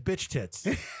 but he has bitch tits.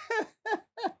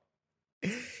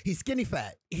 He's skinny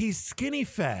fat. He's skinny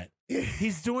fat.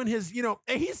 He's doing his,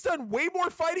 and he's done way more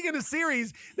fighting in the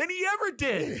series than he ever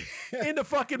did in the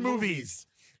fucking movies.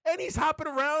 And he's hopping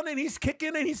around and he's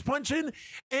kicking and he's punching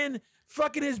and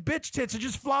fucking his bitch tits are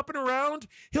just flopping around.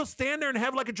 He'll stand there and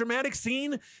have like a dramatic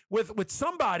scene with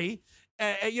somebody,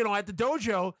 at the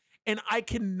dojo, and I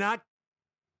cannot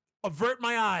avert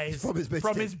my eyes from his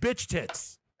bitch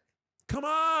tits. Come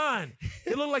on.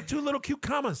 They look like two little cute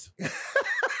commas.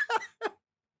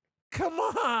 Come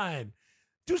on.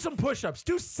 Do some push-ups.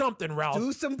 Do something, Ralph.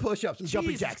 Do some push-ups, some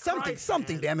jumping jacks.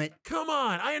 Something, damn it. Come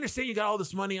on. I understand you got all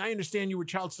this money. I understand you were a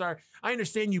child star. I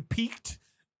understand you peaked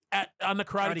on the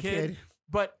Karate Kid.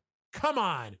 But come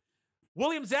on.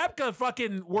 William Zabka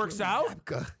fucking works out.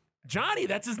 Zabka. Johnny,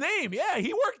 that's his name. Yeah,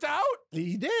 he worked out.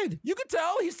 He did. You could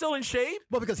tell he's still in shape.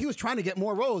 Well, because he was trying to get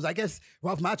more roles. I guess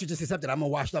Ralph Macchio just accepted I'm a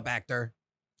washed-up actor.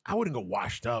 I wouldn't go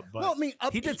washed up, but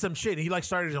he did some shit. He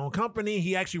started his own company.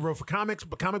 He actually wrote for comic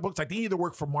books. I think he either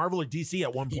worked for Marvel or DC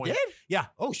at one point. He did? Yeah.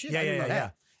 Oh shit.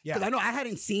 Yeah. Because I know I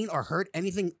hadn't seen or heard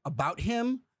anything about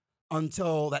him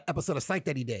until that episode of Psych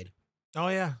that he did. Oh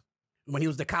yeah. When he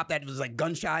was the cop that was like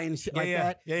gun shy and shit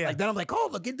that. Yeah. Like then I'm like, oh,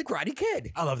 look at the Karate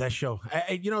Kid. I love that show.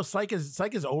 Psych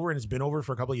is over and it's been over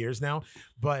for a couple of years now,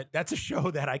 but that's a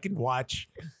show that I can watch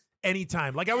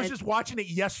anytime. Like I was just watching it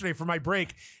yesterday for my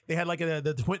break. They had like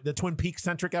the Twin Peaks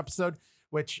centric episode,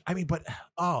 which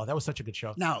that was such a good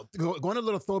show. Now going a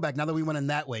little throwback. Now that we went in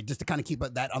that way, just to kind of keep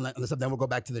that on the subject, then we'll go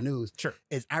back to the news. Sure.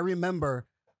 Is I remember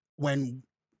when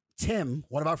Tim,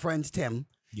 one of our friends, Tim,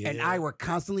 and I were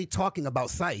constantly talking about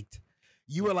Psyched.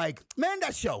 You were like, man,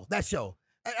 that show's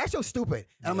stupid.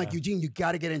 And I'm like, Eugene, you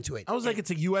got to get into it. I was like, it's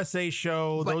a USA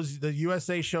show. The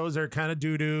USA shows are kind of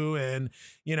doo-doo. And,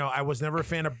 I was never a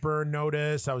fan of Burn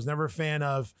Notice. I was never a fan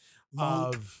of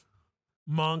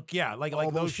Monk. Yeah, like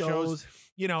those shows.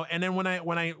 And then when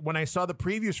I saw the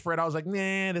previews for it, I was like,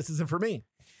 nah, this isn't for me.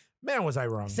 Man, was I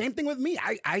wrong. Same thing with me.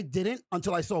 I didn't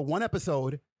until I saw one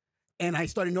episode. And I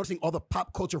started noticing all the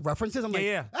pop culture references. I'm like,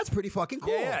 that's pretty fucking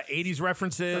cool. Yeah, 80s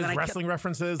references, wrestling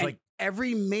references. Like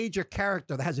every major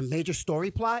character that has a major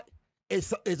story plot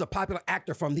is a popular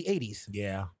actor from the 80s.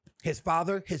 Yeah. His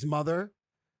father, his mother,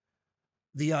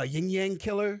 the Yin Yang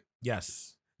Killer.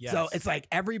 Yes. So it's like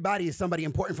everybody is somebody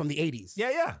important from the 80s.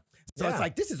 Yeah. So it's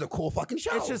like, this is a cool fucking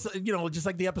show. It's just, just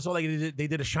like the episode, like they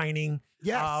did a Shining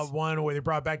one where they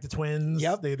brought back the twins.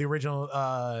 Yep. The original,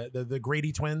 the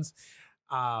Grady twins.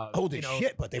 Old as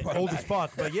shit, but they brought old him as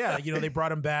fuck. But yeah, they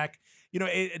brought him back.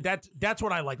 That's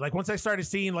what I like. Like once I started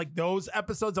seeing like those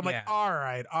episodes, I'm like, all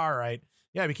right.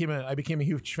 Yeah, I became a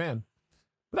huge fan.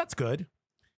 But that's good.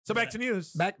 So back to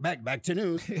news. Back to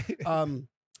news.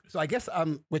 So I guess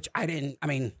which I don't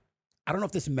know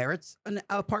if this merits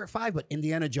a part 5, but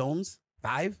Indiana Jones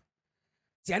 5.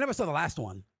 See, I never saw the last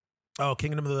one. Oh,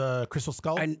 Kingdom of the Crystal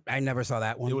Skull? I never saw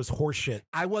that one. It was horseshit.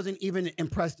 I wasn't even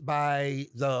impressed by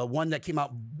the one that came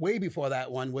out way before that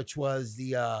one, which was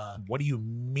the... What do you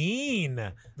mean?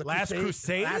 The Last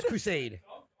Crusade? Last Crusade.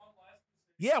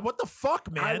 Yeah, what the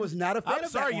fuck, man? I was not a fan of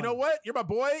that sorry, one. You know what? You're my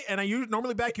boy, and I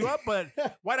normally back you up, but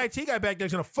White IT guy back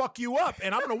there's going to fuck you up,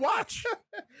 and I'm going to watch.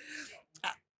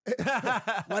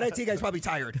 White IT guy's probably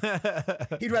tired.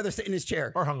 He'd rather sit in his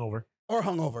chair. Or hungover.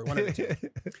 One of the two.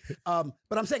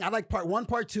 But I'm saying I like part 1,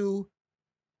 part 2.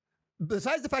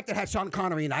 Besides the fact that it had Sean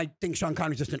Connery, and I think Sean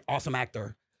Connery's just an awesome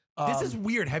actor. This is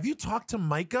weird. Have you talked to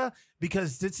Micah?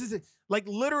 Because this is like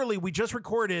literally we just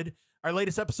recorded our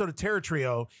latest episode of Terror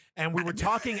Trio, and we were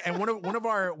talking, and one of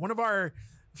our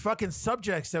fucking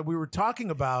subjects that we were talking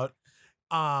about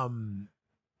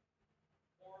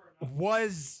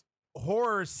was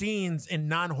horror scenes in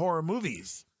non-horror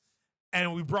movies,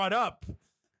 and we brought up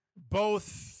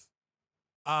both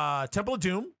Temple of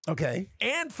Doom,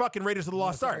 and fucking Raiders of the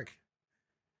Lost Ark.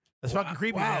 That's fucking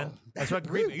creepy, man. That's fucking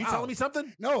creepy. Are you telling me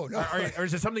something? No. Or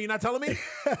is there something you're not telling me?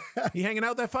 You hanging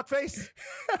out with that fuck face?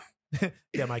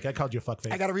 Yeah, Mike, I called you a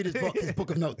fuckface. I got to read his book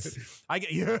of notes. I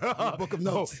get yeah. Book of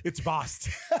notes. Oh, it's Vost.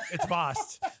 It's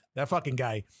Vost. That fucking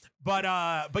guy. But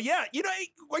yeah, you know,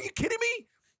 are you kidding me?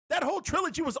 That whole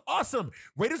trilogy was awesome.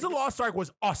 Raiders of the Lost Ark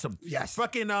was awesome. Yes.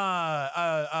 Fucking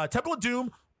Temple of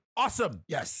Doom, awesome.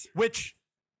 Yes. Which,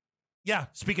 yeah,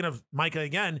 speaking of Micah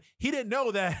again, he didn't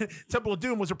know that Temple of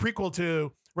Doom was a prequel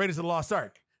to Raiders of the Lost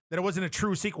Ark. That it wasn't a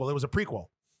true sequel. It was a prequel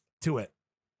to it.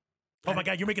 Oh my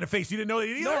God, you're making a face. You didn't know that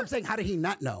either? No, I'm saying, how did he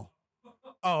not know?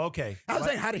 Oh, okay. I was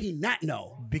saying, how did he not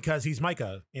know? Because he's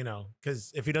Micah, you know,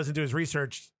 because if he doesn't do his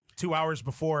research 2 hours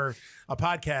before a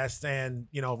podcast and,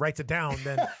 you know, writes it down,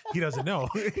 then he doesn't know.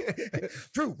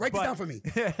 Drew, write this down for me.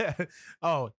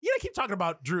 Oh, yeah, I keep talking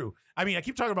about Drew. I mean, I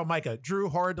keep talking about Micah. Drew,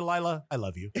 Horror, Delilah, I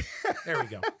love you. There we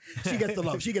go. She gets the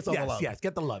love. She gets all the love. Yes,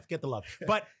 get the love. Get the love.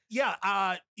 But yeah,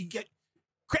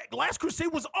 Last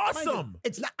Crusade was awesome.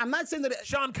 It's not. I'm not saying that.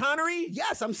 Sean Connery?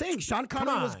 Yes, I'm saying Sean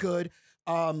Connery was good.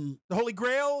 The Holy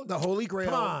Grail? The Holy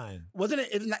Grail. Come on. Wasn't it?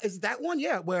 Is that one?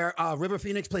 Yeah, where River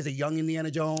Phoenix plays a young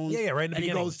Indiana Jones. Yeah, right in the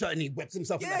beginning. He goes to, and he whips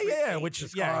himself. Yeah. Which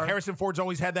Harrison Ford's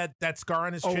always had that scar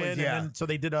on his chin, and then, so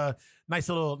they did a nice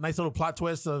little plot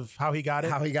twist of how he got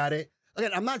it.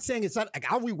 Again, I'm not saying it's not.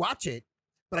 Like, I'll rewatch it,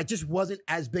 but I just wasn't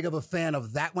as big of a fan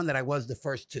of that one that I was the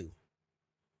first two.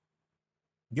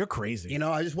 You're crazy. You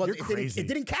know, I just wasn't. You're crazy. It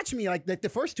didn't catch me like the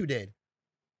first two did.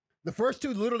 The first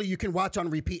two, literally, you can watch on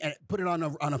repeat and put it on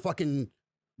a fucking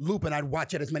loop, and I'd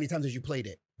watch it as many times as you played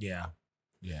it. Yeah.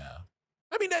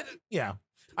 I mean that. Yeah.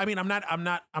 I mean, I'm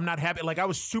not happy. Like, I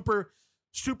was super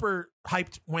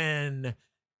hyped when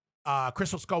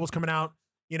Crystal Skull was coming out.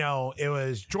 You know, it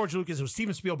was George Lucas. It was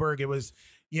Steven Spielberg. It was,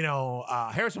 you know,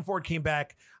 Harrison Ford came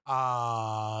back.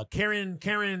 Karen.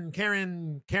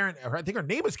 I think her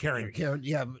name was Karen. Karen,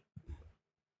 yeah.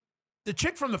 The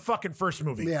chick from the fucking first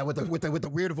movie. Yeah, with the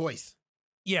weird voice.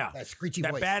 Yeah. That screechy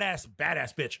voice. That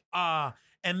badass bitch.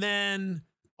 And then,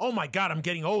 oh my God, I'm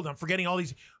getting old. I'm forgetting all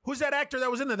these. Who's that actor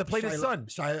that was in there that played his son?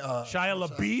 Shia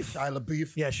LaBeouf? Shia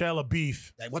LaBeouf. Yeah, Shia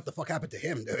LaBeouf. Like, what the fuck happened to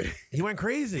him, dude? He went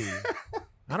crazy.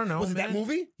 I don't know. Was it that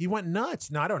movie? He went nuts.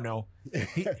 No, I don't know.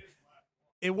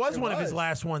 It was one of his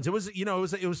last ones. It was, you know,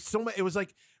 it was so much. It was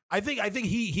like, I think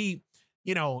he,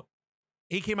 you know,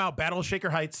 he came out. Battle of Shaker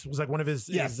Heights was like one of his.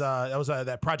 Yes. That was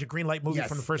that Project Greenlight movie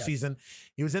from the first season.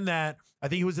 He was in that. I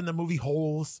think he was in the movie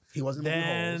Holes. He was in the movie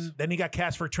Holes. Then he got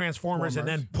cast for Transformers, and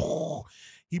then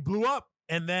he blew up.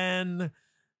 And then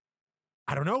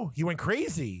I don't know. He went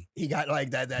crazy. He got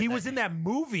like that. He was in that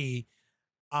movie.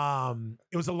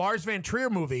 It was a Lars Van Trier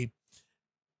movie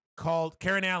called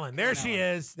Karen Allen. There she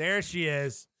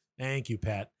is. Thank you,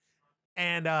 Pat.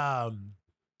 And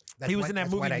he was in that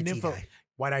movie Nympho.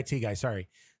 White IT guy, sorry.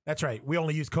 That's right. We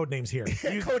only use code names here.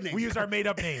 We use our made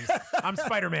up names. I'm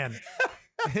Spider-Man.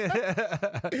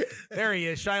 There he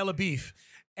is, Shia LaBeouf.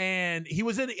 And he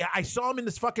was in, I saw him in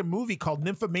this fucking movie called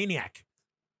Nymphomaniac.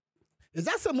 Is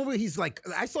that some movie he's like,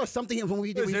 I saw something when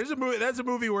we did. There's a movie, that's a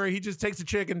movie where he just takes a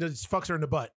chick and just fucks her in the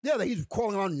butt. Yeah, that he's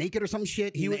crawling around naked or some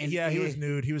shit. He was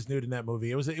nude. He was nude in that movie.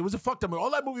 It was a fucked up movie.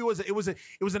 All that movie was, it was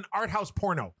an art house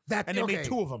porno. And they made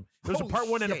two of them. There was a part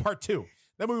one and a part two.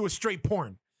 That movie was straight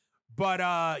porn. But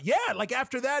yeah, like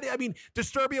after that, I mean,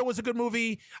 Disturbia was a good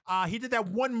movie. He did that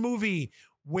one movie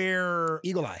where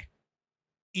Eagle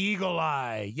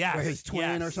Eye, yes, where his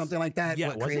twin or something like that.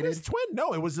 Yeah, was it his twin?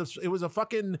 No, it was a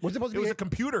fucking. Was it supposed to be a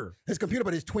computer? His computer,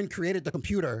 but his twin created the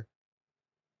computer.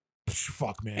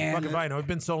 Fuck, man. Fuck if I know. It's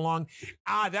been so long.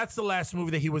 That's the last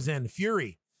movie that he was in,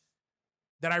 Fury.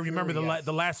 That I remember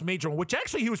the last major one, which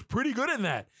actually he was pretty good in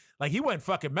that. Like he went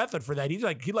fucking method for that. He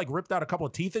ripped out a couple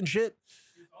of teeth and shit.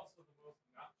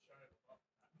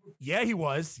 Yeah, he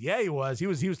was. He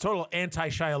was total anti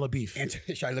Shia LaBeouf.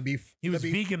 Anti-Shia LaBeouf. He was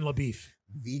vegan LaBeouf.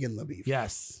 Vegan LaBeouf.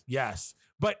 Yes.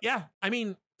 But yeah, I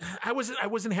mean, I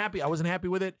wasn't happy. I wasn't happy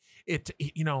with it.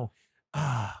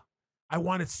 I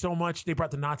wanted so much. They brought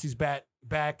the Nazis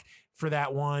back for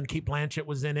that one. Kate Blanchett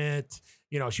was in it.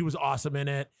 You know, she was awesome in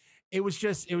it. It was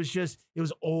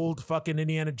old fucking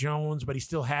Indiana Jones, but he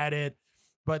still had it.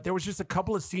 But there was just a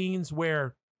couple of scenes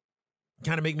where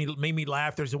kind of made me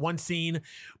laugh. There's one scene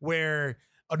where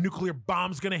a nuclear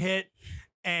bomb's gonna hit,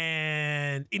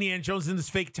 and Indiana Jones is in this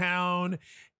fake town,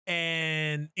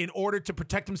 and in order to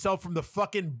protect himself from the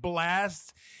fucking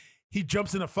blast, he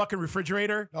jumps in a fucking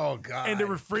refrigerator. Oh God! And the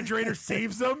refrigerator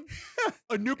saves him.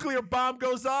 A nuclear bomb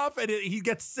goes off, and he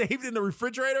gets saved in the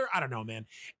refrigerator. I don't know, man.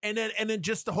 And then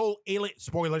just the whole alien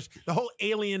spoilers, the whole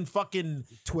alien fucking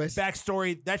twist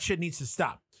backstory. That shit needs to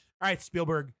stop. All right,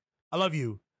 Spielberg, I love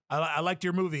you. I liked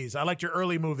your movies. I liked your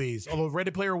early movies. Although Ready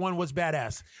Player One was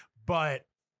badass, but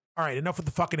All right, enough with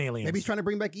the fucking aliens. Maybe he's trying to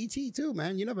bring back E.T. too,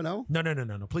 man. You never know.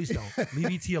 No. Please don't. Leave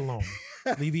E.T. alone.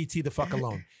 Leave E.T. the fuck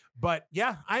alone. But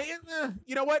yeah,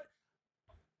 you know what?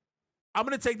 I'm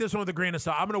going to take this one with a grain of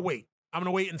salt. I'm going to wait. I'm going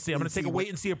to wait and see. I'm going to take a wait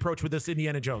and see approach with this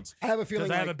Indiana Jones. I have a feeling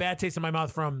because I have a bad taste in my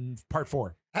mouth from part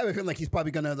 4. I have a feeling like he's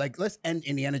probably going to let's end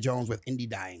Indiana Jones with Indy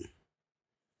dying.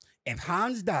 If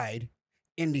Hans died,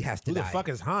 Indy has to die. Who the fuck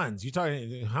is Hans? You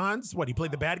talking Hans? What, he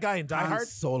played the bad guy in Die Hard?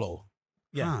 Solo.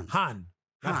 Yeah, Han.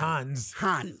 Not Hans.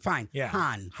 Han, fine. Yeah.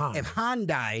 Han. If Han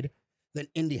died, then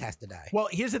Indy has to die. Well,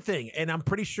 here's the thing, and I'm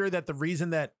pretty sure that the reason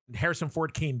that Harrison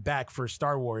Ford came back for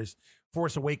Star Wars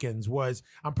Force Awakens was,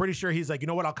 I'm pretty sure he's like, you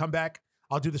know what, I'll come back,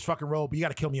 I'll do this fucking role, but you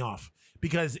got to kill me off.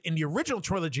 Because in the original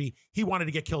trilogy, he wanted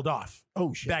to get killed off.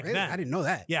 Oh, shit. Back really? then. I didn't know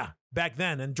that. Yeah, back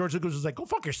then. And George Lucas was like, go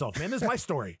fuck yourself, man. This is my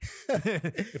story.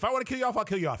 If I want to kill you off, I'll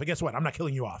kill you off. And guess what? I'm not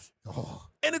killing you off. Oh.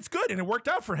 And it's good, and it worked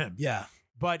out for him. Yeah.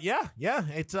 But yeah,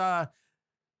 it's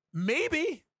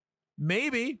maybe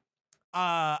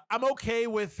I'm okay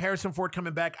with Harrison Ford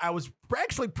coming back. I was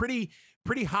actually pretty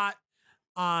hot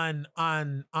on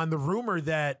the rumor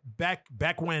that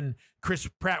back when Chris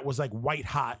Pratt was like white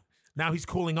hot. Now he's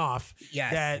cooling off.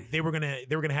 Yes. That they were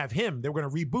gonna have him. They were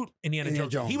gonna reboot Indiana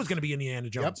Jones. He was gonna be Indiana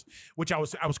Jones, which I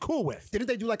was cool with. Didn't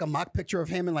they do like a mock picture of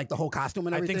him and like the whole costume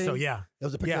and everything? I think so. Yeah. There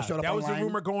was a picture that showed up that online. was the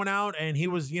rumor going out, and he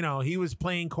was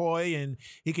playing coy, and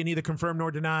he can neither confirm nor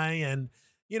deny. And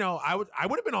I would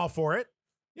have been all for it.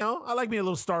 I like me a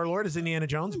little Star-Lord as Indiana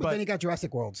Jones, but then he got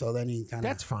Jurassic World, so then he kind of...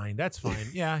 That's fine.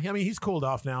 Yeah, I mean, he's cooled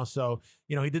off now, so,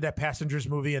 he did that Passengers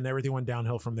movie, and everything went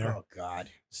downhill from there. Oh, God.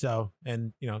 So,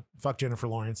 and, fuck Jennifer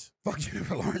Lawrence. Fuck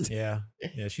Jennifer Lawrence. Yeah,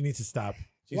 she needs to stop.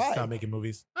 She needs to stop making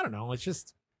movies. I don't know, it's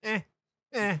just,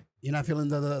 You're not feeling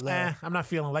the... I'm not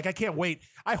feeling, I can't wait.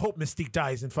 I hope Mystique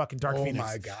dies in fucking Dark Phoenix. Oh,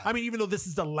 my God. I mean, even though this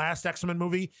is the last X-Men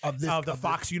movie of the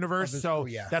Fox universe, so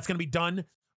that's going to be done.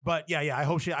 But yeah, I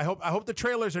hope the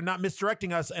trailers are not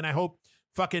misdirecting us, and I hope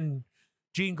fucking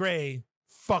Jean Grey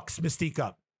fucks Mystique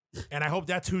up, and I hope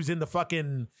that's who's in the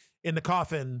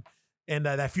coffin and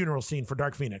that funeral scene for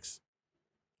Dark Phoenix,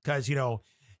 because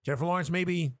Jennifer Lawrence may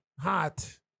be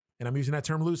hot, and I'm using that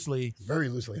term loosely, very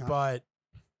loosely, huh? But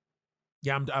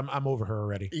yeah, I'm over her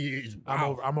already.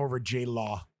 I'm over J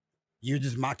Law. You're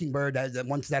just Mockingbird. That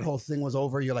once that whole thing was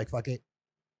over, you're like, fuck it.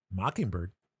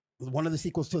 Mockingbird, one of the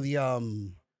sequels to the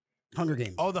Hunger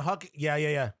Games. Oh, the Huck.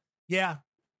 Yeah.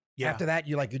 After that,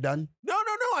 you're done? No.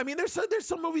 I mean, there's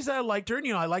some movies that I liked her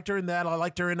in. I liked her in that. I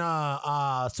liked her in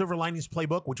Silver Linings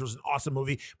Playbook, which was an awesome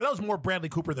movie. But that was more Bradley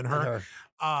Cooper than her.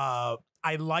 I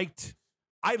liked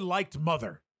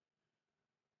Mother.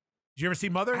 Did you ever see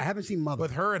Mother? I haven't seen Mother.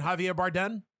 With her and Javier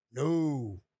Bardem?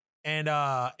 No. And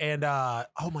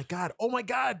oh my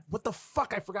God, what the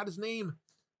fuck? I forgot his name.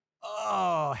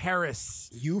 Oh, Harris.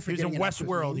 He was in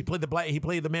Westworld. He played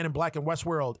the man in black in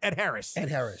Westworld. Ed Harris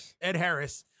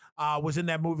was in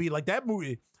that movie. Like, that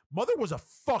movie, Mother was a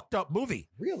fucked up movie.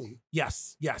 Really?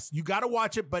 Yes. You got to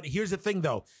watch it. But here's the thing,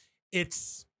 though.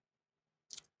 Is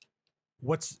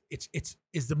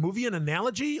the movie an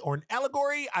analogy or an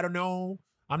allegory? I don't know.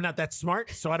 I'm not that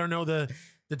smart, so I don't know the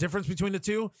difference between the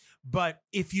two. But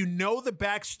if you know the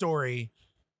backstory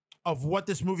of what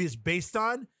this movie is based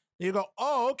on, you go,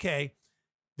 oh, okay.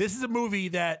 This is a movie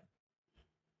that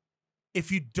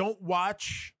if you don't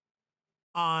watch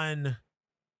under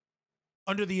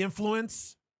the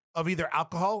influence of either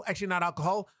alcohol, actually not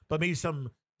alcohol, but maybe some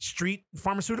street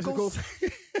pharmaceuticals,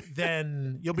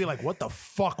 then you'll be like, what the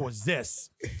fuck was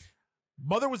this?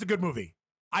 Mother was a good movie.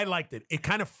 I liked it. It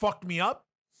kind of fucked me up.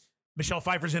 Michelle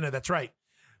Pfeiffer's in it. That's right.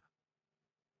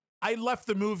 I left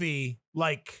the movie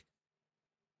like...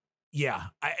 Yeah,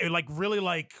 I really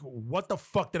what the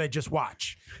fuck did I just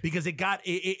watch? Because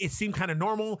it seemed kind of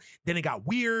normal. Then it got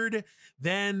weird.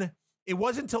 Then it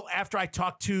wasn't until after I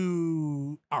talked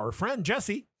to our friend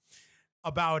Jesse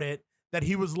about it that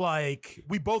he was like,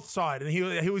 we both saw it. And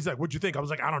he was like, what'd you think? I was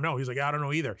like, I don't know. He's like, I don't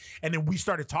know either. And then we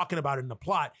started talking about it in the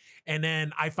plot. And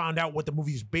then I found out what the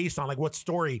movie is based on, like what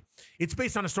story. It's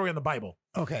based on a story in the Bible.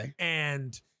 Okay.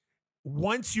 And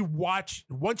once you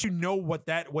know what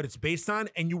it's based on,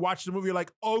 and you watch the movie, you're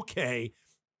like, okay,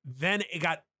 then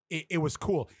it was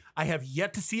cool. I have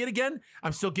yet to see it again.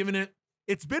 I'm still giving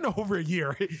it's been over a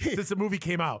year since the movie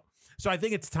came out. So I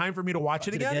think it's time for me to watch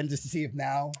it again. Just to see if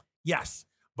now. Yes.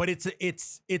 But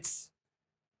it's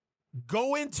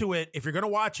go into it. If you're going to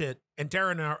watch it, and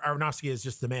Darren Aronofsky is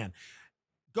just the man,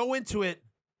 go into it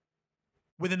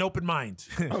with an open mind.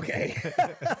 Okay.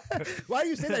 Why do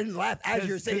you say that and laugh as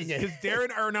you're saying it? Because Darren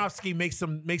Aronofsky makes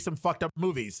some fucked up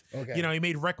movies. Okay. He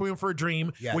made Requiem for a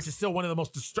Dream, yes, which is still one of the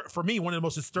most, for me, one of the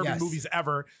most disturbing yes, movies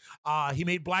ever. He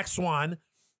made Black Swan.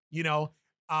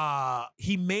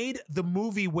 he made the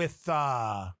movie with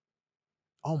oh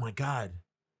my God.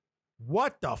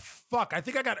 What the fuck? I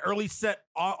think I got early set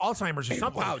Alzheimer's or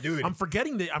something. Wow, dude. I'm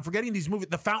forgetting these movies.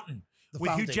 The Fountain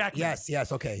with Hugh Jackman.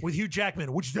 Yes, okay. With Hugh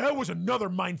Jackman, which that was another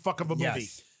mindfuck of a movie.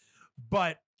 Yes.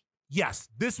 But yes,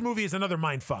 this movie is another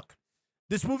mindfuck.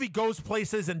 This movie goes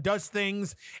places and does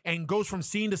things and goes from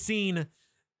scene to scene,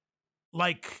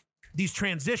 like these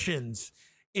transitions.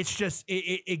 It's just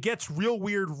it gets real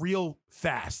weird real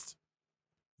fast.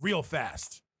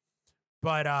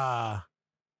 But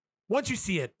once you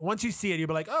see it, you'll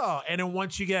be like, oh, and then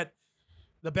once you get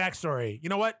the backstory, you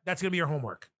know what? That's gonna be your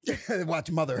homework. Watch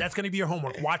Mother. That's gonna be your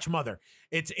homework. Watch Mother.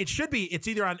 It's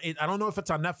either on. I don't know if it's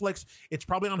on Netflix. It's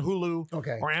probably on Hulu,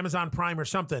 Okay. or Amazon Prime or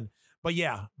something. But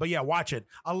yeah, watch it.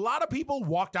 A lot of people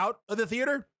walked out of the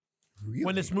theater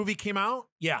when this movie came out.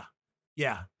 Yeah.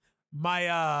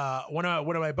 My one of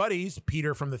my buddies,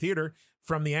 Peter from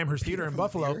the Amherst Theater in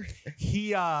Buffalo,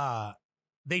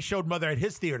 they showed Mother at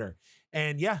his theater.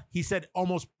 And yeah, he said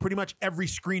almost pretty much every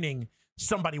screening,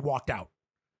 somebody walked out.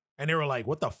 And they were like,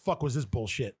 what the fuck was this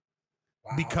bullshit?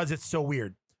 Wow. Because it's so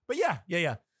weird. But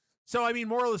yeah. So, I mean,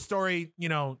 moral of the story,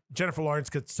 Jennifer Lawrence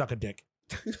could suck a dick.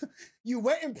 You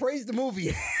went and praised the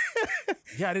movie.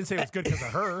 Yeah, I didn't say it was good because of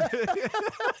her.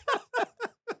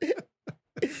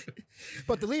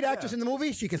 But the lead actress in the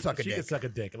movie, she can suck a dick. She can suck a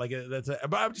dick. Like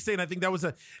but I'm just saying, I think that was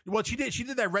she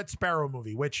did that Red Sparrow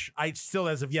movie, which I still,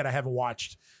 as of yet, I haven't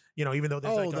watched. Even though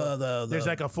there's there's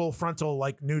like a full frontal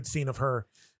like nude scene of her,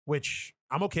 which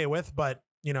I'm okay with, but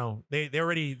they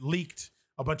already leaked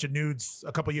a bunch of nudes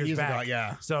a couple years back. Ago,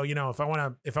 yeah. So if I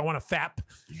want to fap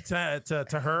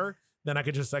to her, then I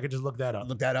could just look that up.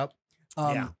 Look that up.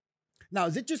 Yeah. Now,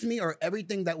 is it just me, or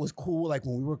everything that was cool, like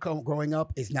when we were growing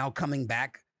up, is now coming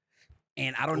back?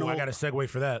 And I don't know. I got a segue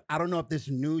for that. I don't know if this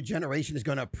new generation is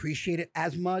going to appreciate it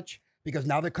as much, because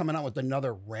now they're coming out with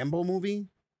another Rambo movie.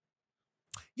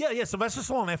 Yeah, Sylvester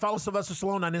Stallone. I follow Sylvester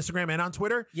Stallone on Instagram and on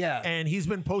Twitter. Yeah. And he's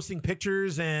been posting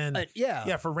pictures and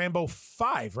for Rambo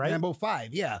 5, right? Rambo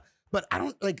 5, yeah. But I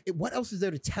don't what else is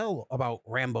there to tell about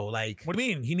Rambo? Like, what do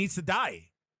you mean? He needs to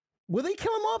die. Will they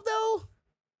kill him off though?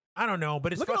 I don't know,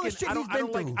 but it's Look at all fucking. the shit I he's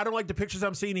been through. I don't like the pictures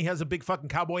I'm seeing. He has a big fucking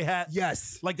cowboy hat.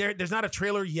 Yes. Like there's not a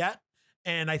trailer yet,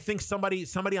 and I think somebody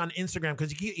on Instagram,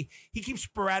 because he keeps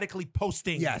sporadically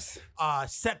posting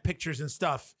set pictures and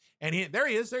stuff. And there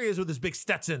he is with his big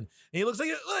Stetson. And he looks like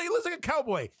a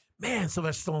cowboy. Man,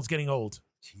 Sylvester Stallone's getting old.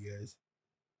 He is.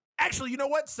 Actually, you know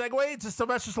what? Segue to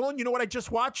Sylvester Stallone. You know what I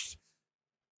just watched?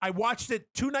 I watched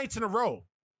it 2 nights in a row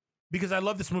because I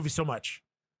love this movie so much.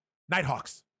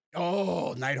 Nighthawks.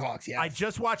 Oh, Nighthawks, yeah. I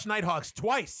just watched Nighthawks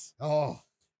twice. Oh.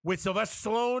 With Sylvester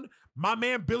Stallone, my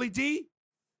man Billy D.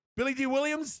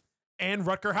 Williams, and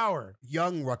Rutger Hauer.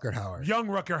 Young Rutger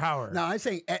Hauer. Now, I'm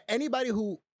saying anybody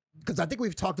who, because I think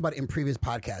we've talked about it in previous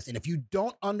podcasts, and if you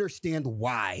don't understand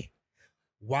why,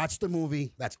 watch the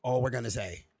movie. That's all we're going to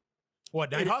say.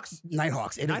 What, Nighthawks?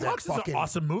 Nighthawks. Nighthawks is an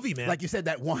awesome movie, man. Like you said,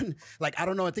 that one, I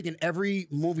don't know, I think in every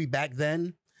movie back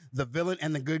then, the villain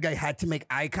and the good guy had to make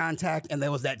eye contact, and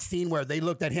there was that scene where they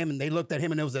looked at him, and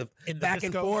it was a back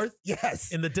and forth.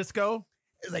 Yes. In the disco?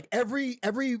 It's like every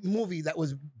movie that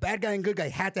was bad guy and good guy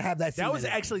had to have that scene.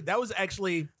 That was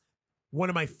actually one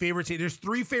of my favorite scenes. There's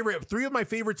three of my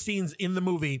favorite scenes in the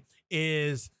movie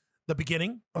is the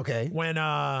beginning. Okay. When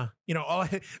all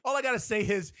I gotta say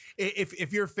is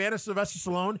if you're a fan of Sylvester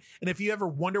Stallone, and if you ever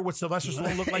wonder what Sylvester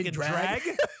Stallone looked like in drag,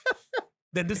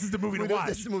 then this is the movie to watch.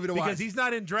 This is the movie to watch. Because he's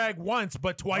not in drag once,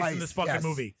 but twice in this fucking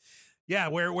movie. Yeah,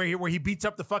 where he beats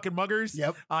up the fucking muggers.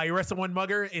 Yep. He arrested one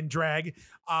mugger in drag.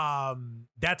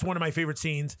 That's one of my favorite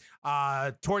scenes.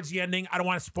 Towards the ending, I don't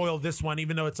want to spoil this one,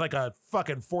 even though it's like a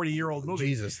fucking 40-year-old movie.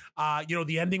 Jesus.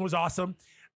 The ending was awesome.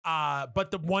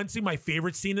 But the one scene, my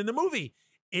favorite scene in the movie,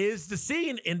 is the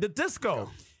scene in the disco.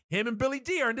 Him and Billy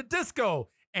D are in the disco,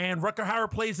 and Rutger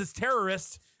Hauer plays this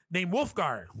terrorist named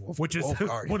Wolfgar, which is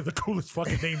one of the coolest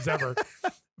fucking names ever.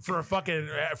 For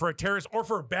a terrorist or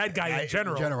for a bad guy in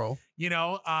general.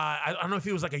 I don't know if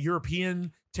he was like a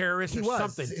European terrorist or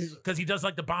something, because he does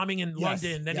like the bombing in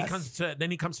London. Then he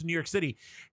comes to New York City,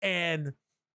 and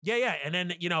and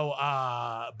then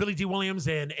Billy D. Williams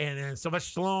and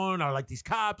Sylvester Stallone are like these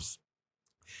cops.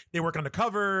 They work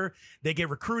undercover. They get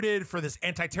recruited for this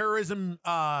anti-terrorism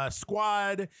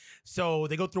squad. So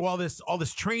they go through all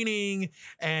this training,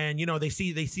 and they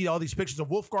see all these pictures of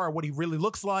Wolfgar, what he really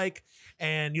looks like.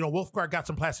 And Wolfgar got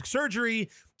some plastic surgery,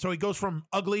 so he goes from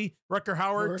ugly Rutger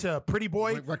Hauer to pretty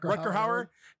boy Rutger Hauer,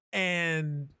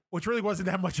 and which really wasn't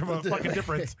that much of a fucking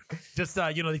difference. Just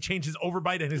they changed his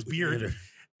overbite and his beard.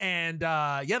 And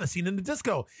the scene in the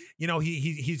disco. While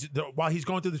he's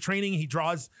going through the training, he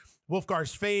draws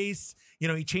Wolfgar's face.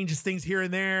 He changes things here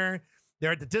and there.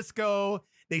 They're at the disco.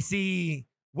 They see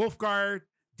Wolfgar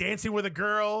dancing with a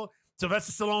girl.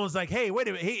 Sylvester Stallone's like, hey, wait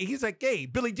a minute. He's like, hey,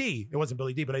 Billy D. It wasn't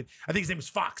Billy D, but I think his name was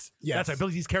Fox. Yes. That's right.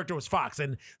 Billy D's character was Fox,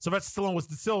 and Sylvester Stallone was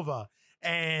De Silva.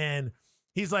 And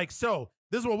he's like, so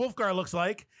this is what Wolfgar looks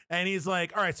like. And he's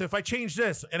like, all right, so if I change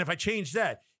this and if I change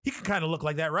that, he can kind of look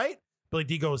like that, right? Billy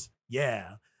D goes,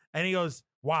 yeah. And he goes,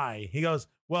 why? He goes,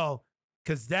 well,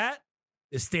 because that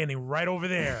is standing right over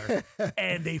there.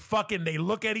 And they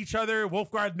look at each other.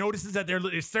 Wolfgar notices that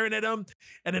they're staring at him.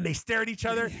 And then they stare at each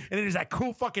other. And then there's that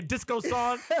cool fucking disco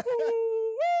song.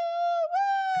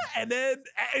 And then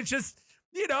it's just,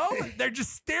 they're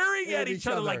just staring at each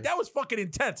other. Like, that was fucking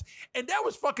intense. And that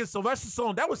was fucking Sylvester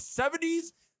Stallone. That was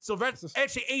 70s,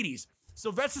 actually 80s.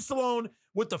 Sylvester Stallone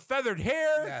with the feathered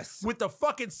hair, with the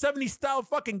fucking 70s style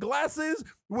fucking glasses,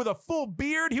 with a full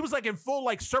beard. He was like in full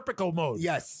like Serpico mode.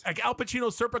 Yes. Like Al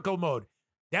Pacino Serpico mode.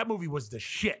 That movie was the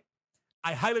shit.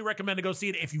 I highly recommend to go see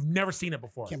it if you've never seen it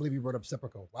before. Can't believe you brought up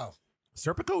Serpico. Wow.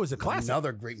 Serpico is a classic.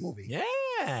 Another great movie.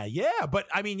 Yeah. But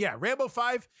I mean, Rambo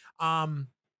 5, I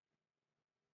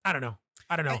don't know.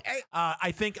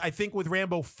 I think with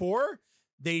Rambo 4,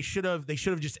 they should have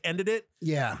just ended it.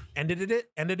 Yeah. Ended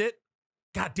it.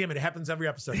 God damn it. It happens every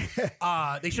episode.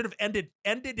 They should have ended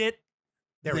it.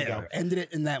 There we go. Ended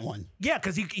it in that one. Yeah,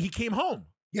 because he came home.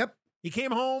 Yep. He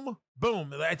came home.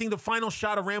 Boom. I think the final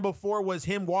shot of Rambo 4 was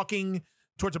him walking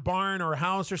towards a barn or a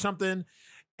house or something.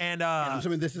 And I'm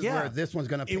assuming this is where this one's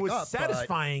going to pick up. It was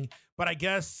satisfying, but I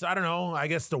guess, I don't know. I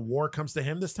guess the war comes to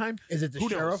him this time. Is it the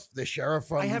sheriff? Knows? The sheriff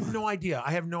from... I have no idea.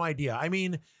 I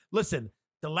mean, listen,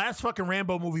 the last fucking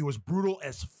Rambo movie was brutal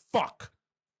as fuck.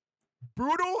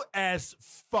 Brutal as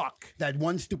fuck. That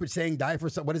one stupid saying, die for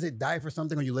something. What is it? Die for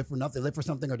something or you live for nothing. Live for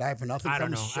something or die for nothing. I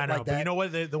don't know. Like but you know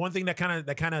what? The one thing that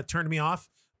kind of turned me off,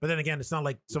 but then again, it's not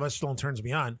like Sylvester Stallone turns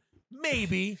me on.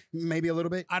 Maybe a little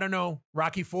bit. I don't know.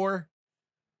 Rocky 4.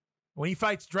 When he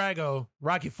fights Drago,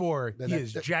 Rocky 4, he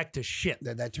is jacked to shit.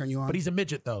 That turn you on? But he's a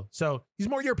midget though, so he's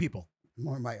more your people.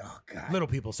 More my God. Little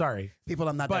people. Sorry, people.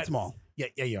 I'm not that small. Yeah,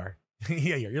 you are.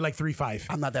 Yeah, you're like 3'5".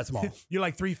 I'm not that small. You're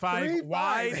like 3'5",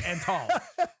 wide and tall.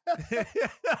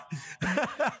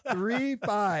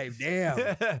 3'5".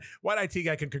 Damn. White IT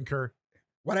guy can concur.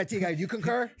 White IT guy, you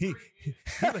concur? He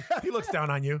looks down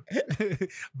on you.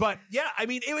 But yeah, I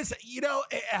mean, it was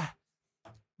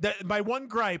my one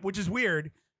gripe, which is weird,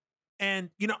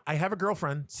 and I have a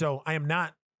girlfriend, so I am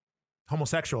not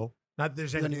homosexual. Not that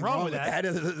there's anything wrong with that.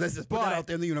 Let's just put that out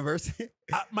there in the universe.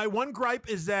 My one gripe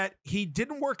is that he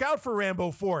didn't work out for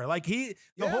Rambo 4. Like the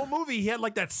whole movie, he had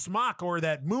like that smock or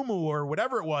that muumuu or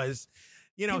whatever it was.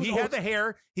 He had the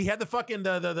hair. He had the fucking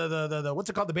the what's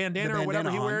it called, the bandana or whatever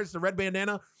he wears, the red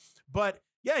bandana. But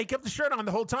yeah, he kept the shirt on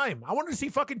the whole time. I wanted to see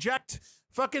fucking jacked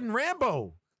fucking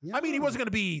Rambo. Yeah. I mean, he wasn't going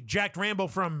to be jacked Rambo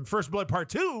from First Blood Part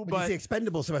 2, but you see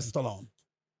Expendable Sylvester Stallone.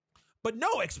 But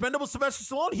no, Expendable Sylvester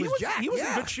Stallone, he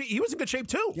was in good shape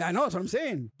too. Yeah, I know, that's what I'm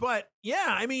saying. But yeah,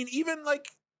 I mean, even like,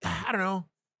 I don't know.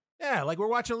 Yeah, like we're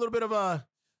watching a little bit of a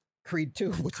Creed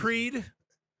 2. Creed.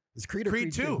 It's Creed or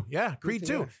Creed 2? Yeah, Creed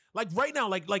 2. Yeah. Like right now,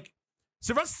 like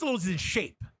Sylvester Stallone's in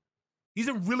shape. He's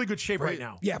in really good shape right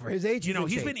now. Yeah, for his age,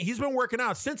 he's been working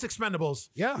out since Expendables.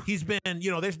 Yeah, he's been,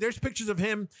 there's pictures of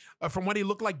him from what he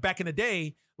looked like back in the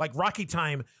day, like Rocky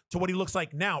time, to what he looks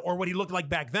like now, or what he looked like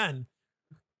back then,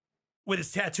 with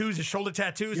his tattoos, his shoulder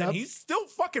tattoos, and he's still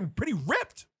fucking pretty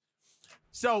ripped.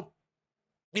 So,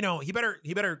 he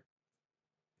better.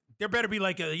 There better be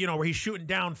like where he's shooting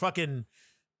down fucking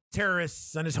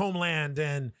terrorists on his homeland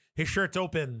and his shirt's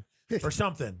open or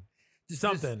something.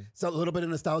 Something. So a little bit of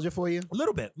nostalgia for you? A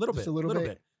little bit. A little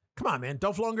bit. Come on, man.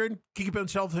 Dolph Lundgren can keep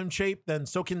himself in shape, then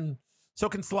so can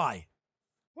Sly.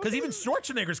 Because even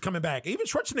Schwarzenegger's coming back. Even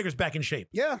Schwarzenegger's back in shape.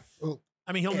 Yeah. Well,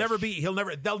 I mean, they'll never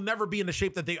be in the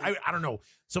shape that I don't know.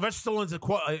 Sylvester Stallone's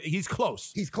he's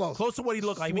close. He's close. Close to what he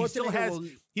looked like. I mean,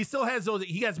 he still has those.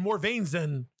 He has more veins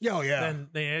than. Oh yeah.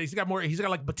 He's got more. He's got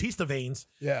like Batista veins.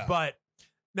 Yeah. But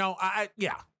no,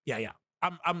 yeah.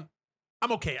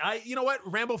 I'm okay. You know what?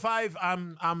 Rambo 5,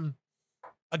 I'm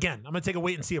gonna take a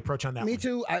wait and see approach on that. Me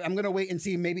too. I'm gonna wait and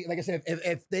see. Maybe, like I said,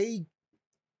 if they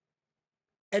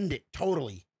end it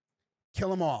totally,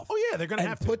 kill them off. Oh yeah, they're gonna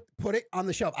have to put it on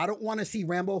the shelf. I don't want to see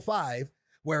Rambo 5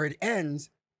 where it ends.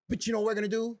 But you know what we're gonna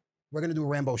do? We're gonna do a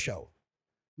Rambo show.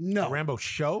 No, a Rambo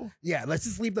show. Yeah, let's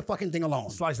just leave the fucking thing alone.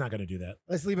 Sly's not gonna do that.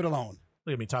 Let's leave it alone.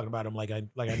 Look at me talking about him like I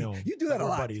know him. You do that a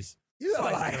lot. Buddies. You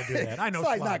Sly's not gonna do that. I know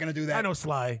Sly's not gonna do that. I know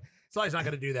Sly. Sly's not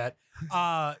going to do that.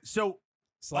 So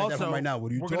Slide also, right now.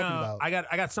 What are you talking about? I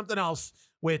got something else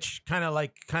which kind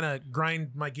of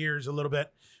grind my gears a little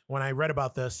bit when I read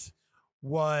about this,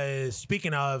 was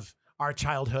speaking of our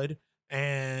childhood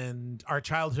and our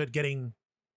childhood getting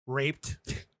raped.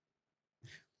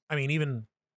 I mean, even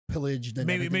pillaged and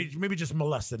maybe just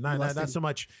molested, not so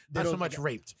much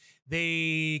raped.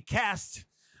 They cast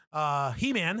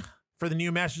He-Man for the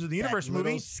new Masters of the Universe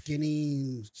movie.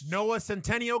 Skinny Noah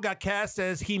Centineo got cast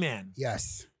as He-Man.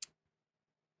 Yes.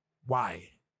 Why?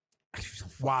 I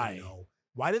don't Why? know.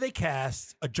 Why did they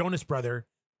cast a Jonas brother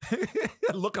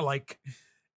look-alike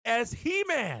as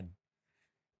He-Man?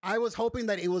 I was hoping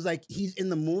that it was like he's in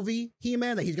the movie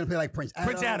He-Man, that he's going to play like Prince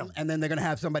Adam. And then they're going to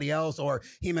have somebody else, or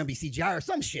He-Man be CGI or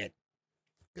some shit.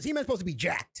 Because He-Man's supposed to be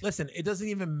jacked. Listen, it doesn't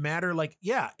even matter. Like,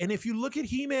 yeah. And if you look at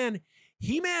He-Man,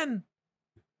 He-Man.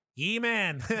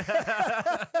 He-Man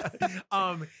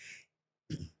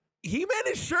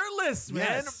is shirtless,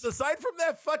 man. Yes. Aside from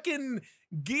that fucking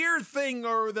gear thing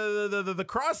or the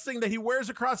cross thing that he wears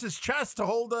across his chest to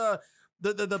hold the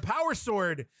power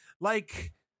sword.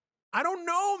 Like, I don't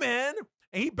know, man.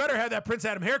 And he better have that Prince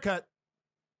Adam haircut.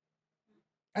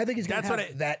 I think he's going to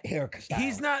have that haircut.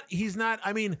 He's not.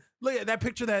 I mean, look at that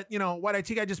picture that, White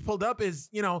IT guy just pulled up is,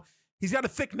 he's got a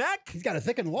thick neck. He's got a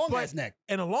thick and long ass neck.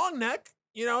 And a long neck.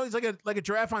 He's like a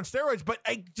giraffe on steroids. But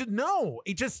I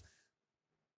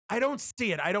don't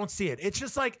see it. It's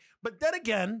just like, but then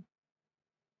again,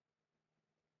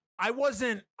 I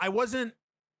wasn't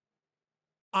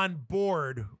on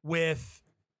board with,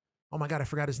 oh my God, I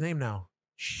forgot his name now.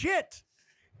 Shit.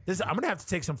 I'm going to have to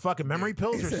take some fucking memory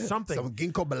pills or something. Some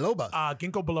ginkgo biloba.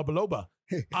 Ginkgo biloba.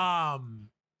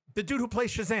 The dude who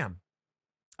plays Shazam.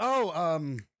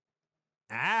 Oh,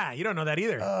 you don't know that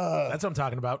either. That's what I'm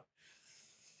talking about.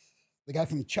 The guy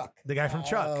from Chuck.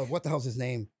 What the hell's his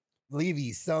name?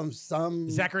 Levy. Some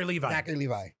Zachary Levi.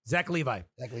 Zach Levi.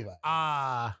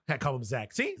 I call him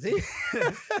Zach. See?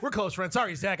 We're close friends.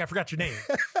 Sorry, Zach, I forgot your name.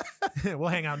 We'll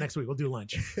hang out next week. We'll do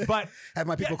lunch. But have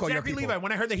my people call you Zachary Levi.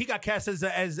 When I heard that he got cast as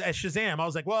Shazam, I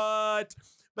was like, what?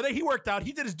 But then he worked out.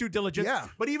 He did his due diligence. Yeah.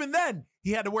 But even then,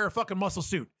 he had to wear a fucking muscle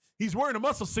suit. He's wearing a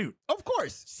muscle suit. Of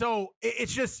course. So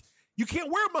it's just, you can't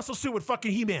wear a muscle suit with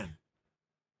fucking He-Man.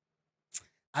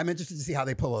 I'm interested to see how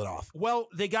they pull it off. Well,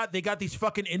 they got these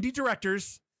fucking indie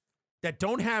directors that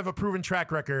don't have a proven track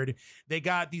record. They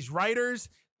got these writers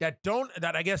that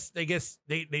I guess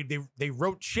they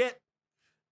wrote shit.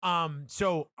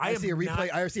 So I see a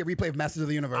replay of Masters of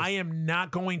the Universe. I am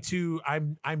not going to.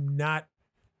 I'm not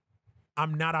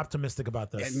optimistic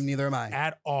about this. And neither am I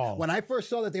at all. When I first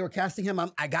saw that they were casting him,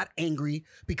 I got angry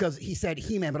because he said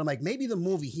He-Man, but I'm like, maybe the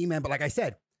movie He-Man. But like I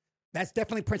said, that's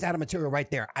definitely Prince Adam material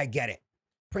right there. I get it.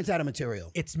 Prince Adam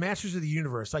material. It's Masters of the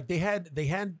Universe. Like they had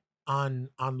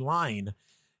online,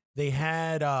 they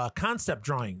had concept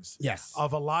drawings. Yes.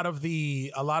 Of a lot of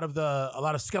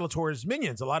Skeletor's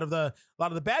minions, a lot of the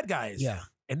bad guys. Yeah.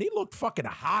 And they looked fucking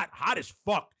hot as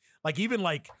fuck. Like even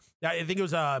like I think it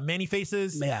was Manny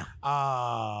Faces. Yeah.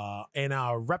 And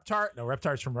Reptar. No,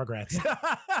 Reptar's from Rugrats.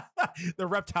 The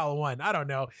reptile one. I don't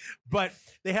know. But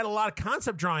they had a lot of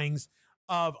concept drawings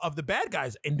of the bad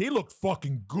guys, and they look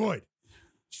fucking good.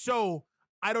 So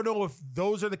I don't know if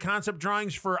those are the concept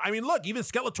drawings for. I mean, look, even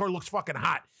Skeletor looks fucking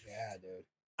hot. Yeah, dude.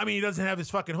 I mean, he doesn't have his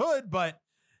fucking hood, but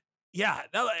yeah,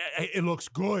 it looks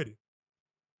good.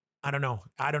 I don't know.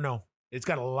 It's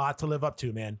got a lot to live up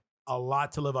to, man. A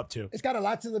lot to live up to. It's got a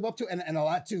lot to live up to, and a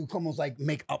lot to almost like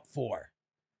make up for.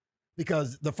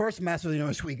 Because the first Master of the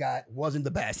Universe we got wasn't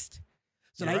the best.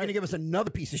 So now you're gonna give us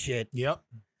another piece of shit. Yep.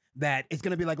 That it's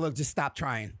gonna be like, look, just stop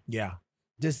trying. Yeah.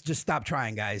 Just stop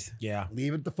trying, guys. Yeah.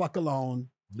 Leave it the fuck alone.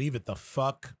 Leave it the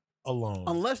fuck alone.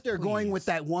 Unless they're going with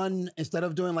that one, instead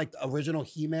of doing like the original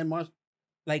He-Man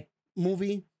like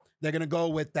movie, they're gonna go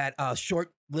with that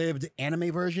short-lived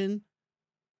anime version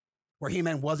where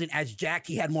He-Man wasn't as jacked.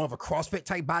 He had more of a CrossFit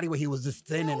type body where he was just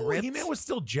thin and ripped. He-Man was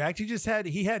still jacked.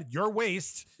 He had your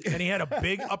waist and he had a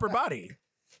big upper body.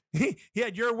 He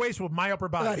had your waist with my upper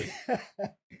body. And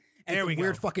there we go.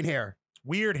 Weird fucking hair.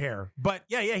 Weird hair. But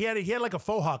yeah, he had like a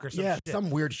faux hawk or something. Yeah,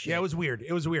 some weird shit. Yeah, it was weird.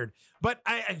 But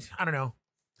I don't know.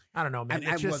 I don't know, man.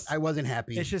 I wasn't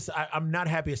happy. It's just I'm not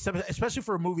happy, especially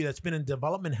for a movie that's been in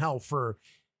development hell for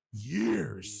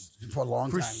years. For a long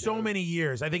time. For so many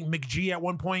years. I think McGee at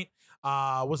one point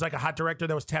was like a hot director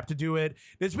that was tapped to do it.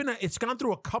 It's gone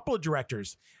through a couple of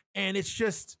directors, and it's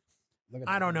just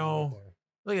I don't know.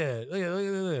 Look at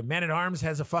it. Man at Arms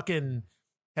has a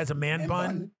man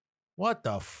bun. What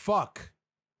the fuck?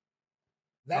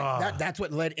 That's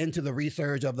what led into the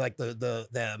research of like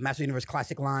the Master Universe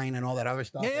Classic line and all that other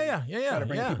stuff. Yeah. Try to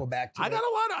bring people back to I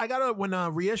got a when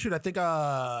reissued, I think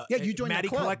you joined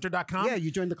MattyCollector.com. Yeah,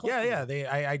 you joined the club.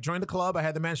 I joined the club. I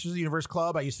had the Masters of the Universe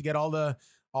club. I used to get all the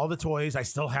toys. I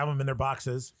still have them in their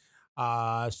boxes.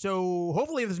 So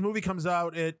hopefully if this movie comes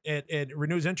out, it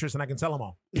renews interest and I can sell them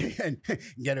all. And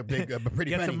get a pretty get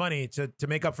penny. some money to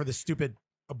make up for the stupid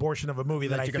abortion of a movie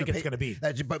that I think it's going to be.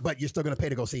 But you're still going to pay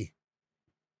to go see.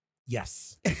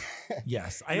 Yes.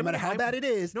 Yes. No matter how bad it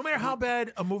is. No matter how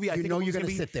bad a movie I think you're going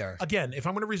to sit there. Again, if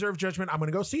I'm going to reserve judgment, I'm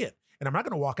going to go see it. And I'm not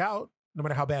going to walk out no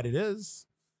matter how bad it is.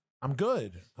 I'm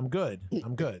good.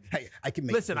 Hey, I can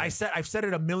make Listen, I've said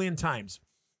it a million times.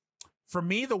 For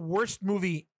me, the worst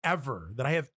movie ever that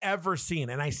I have ever seen,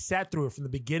 and I sat through it from the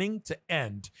beginning to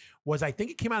end, was I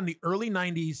think it came out in the early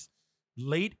 90s,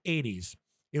 late 80s.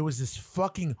 It was this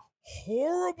fucking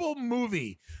horrible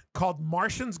movie called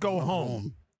Martians Go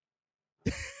Home.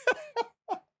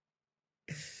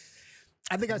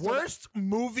 I think I saw worst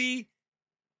movie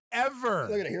ever.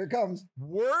 Look at it, here it comes.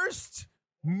 Worst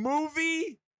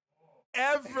movie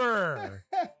ever.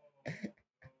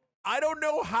 I don't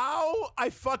know how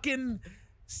I fucking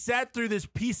sat through this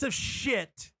piece of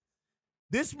shit.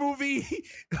 This movie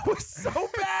was so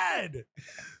bad.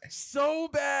 So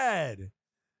bad.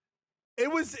 It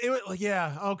was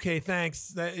yeah, okay,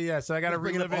 thanks. So I got to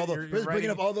relive it. Bringing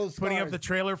up all those putting scars. up the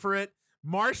trailer for it.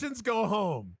 Martians Go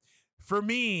Home, for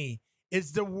me,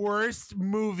 is the worst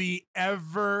movie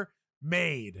ever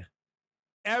made.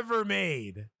 Ever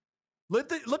made.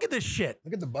 Look at this shit.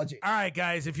 Look at the budget. All right,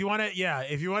 guys, if you want to,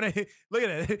 look at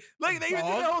it. Look, they even did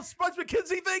the whole Spuds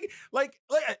McKinsey thing.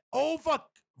 Oh, fuck.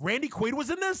 Randy Quaid was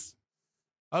in this?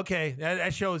 Okay,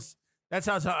 that shows, that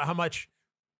sounds how much,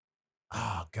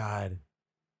 oh, God.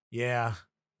 Yeah.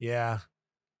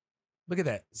 Look at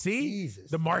that. See?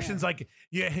 Jesus, the Martians,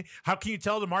 man. how can you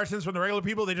tell the Martians from the regular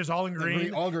people? They're just all in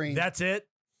green. All green. That's it.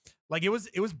 It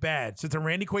was bad. So it's a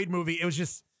Randy Quaid movie. It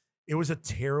was a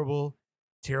terrible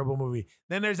movie.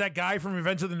 Then there's that guy from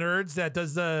Revenge of the Nerds that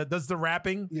does the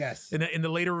rapping. Yes. In the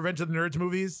later Revenge of the Nerds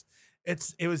movies.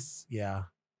 It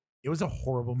was a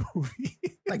horrible movie.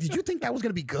 Did you think that was going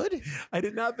to be good? I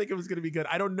did not think it was going to be good.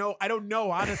 I don't know,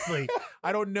 honestly.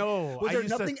 I don't know. Was there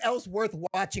nothing else worth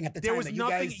watching at the time? There was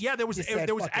nothing.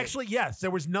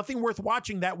 There was nothing worth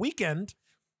watching that weekend.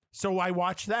 So I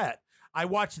watched that. I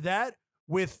watched that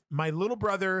with my little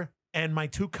brother and my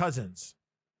two cousins.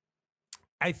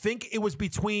 I think it was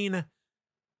between,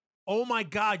 oh my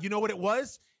God, you know what it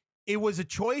was? It was a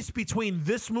choice between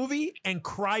this movie and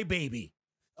Cry Baby.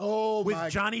 Oh,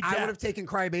 with Johnny Depp. I would have taken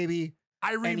Cry Baby.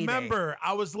 I remember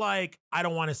I was like, I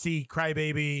don't want to see Cry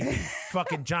Baby.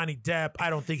 Fucking Johnny Depp.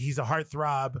 I don't think he's a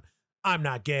heartthrob. I'm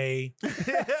not gay.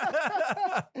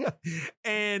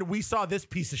 And we saw this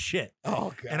piece of shit.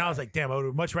 Oh, God. And I was like, damn, I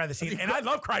would much rather see it. And I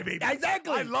love Cry Baby.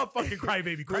 Exactly. I love fucking Cry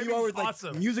Baby. Cry Baby is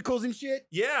awesome. Musicals and shit.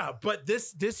 Yeah, but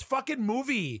this fucking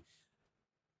movie.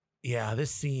 Yeah, this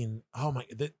scene. Oh my,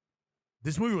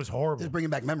 this movie was horrible. It's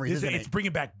bringing back memories, isn't it? It's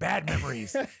bringing back bad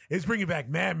memories. It's bringing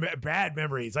back bad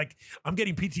memories. Like, I'm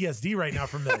getting PTSD right now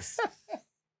from this.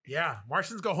 Yeah,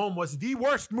 Martians Go Home was the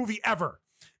worst movie ever.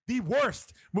 The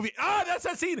worst movie. Ah, that's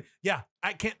that scene. Yeah,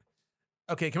 I can't.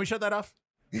 Okay, can we shut that off?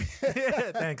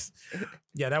 Thanks.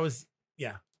 Yeah, that was,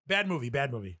 bad movie.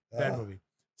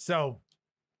 So,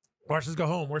 Martians Go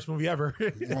Home, worst movie ever.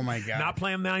 Oh, my God. Not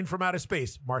Plan 9 from Outer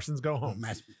Space. Martians Go Home.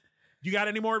 You got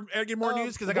any more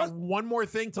news? Because I got one more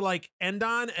thing to end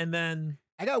on, and then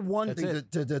I got one thing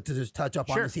to just touch up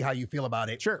on to see how you feel about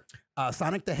it. Sure.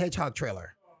 Sonic the Hedgehog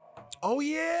trailer. Oh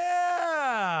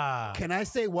yeah. Can I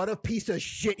say what a piece of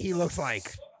shit he looks like?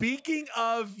 Speaking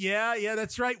of, yeah,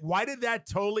 that's right. Why did that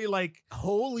totally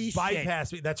holy bypass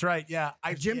shit. me? That's right. Yeah.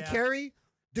 Jim Carrey,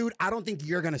 dude, I don't think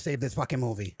you're gonna save this fucking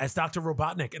movie. As Dr.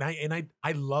 Robotnik, and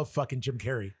I love fucking Jim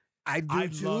Carrey. I love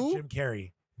Jim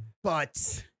Carrey,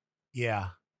 but. Yeah.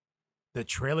 The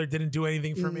trailer didn't do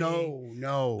anything for me.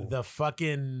 No.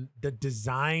 The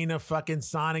design of fucking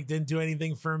Sonic didn't do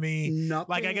anything for me.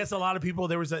 Nothing. I guess a lot of people,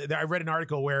 I read an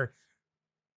article where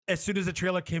as soon as the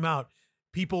trailer came out,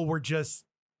 people were just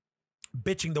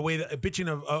bitching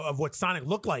of what Sonic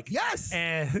looked like. Yes.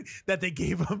 And that they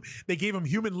gave him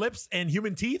human lips and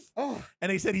human teeth. Oh.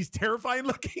 And they said he's terrifying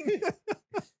looking.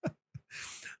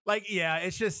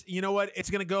 It's just, you know what? It's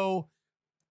going to go.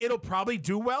 It'll probably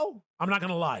do well. I'm not going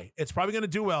to lie. It's probably going to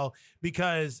do well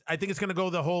because I think it's going to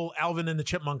go the whole Alvin and the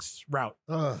Chipmunks route.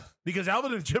 Because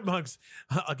Alvin and the Chipmunks,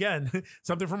 again,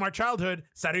 something from our childhood,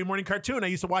 Saturday morning cartoon I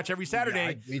used to watch every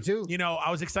Saturday. Yeah, me too. I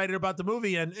was excited about the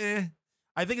movie and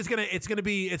I think it's going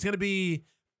to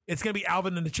It's going to be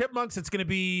Alvin and the Chipmunks. It's going to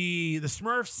be the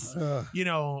Smurfs,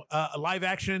 live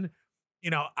action.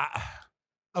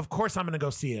 Of course I'm going to go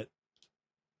see it.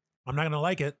 I'm not going to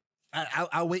like it.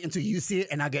 I'll wait until you see it,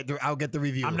 and I'll get the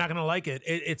review. I'm not going to like it.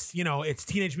 It's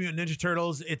Teenage Mutant Ninja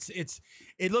Turtles.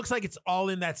 It looks like it's all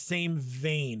in that same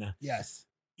vein. Yes.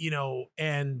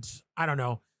 And I don't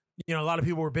know. A lot of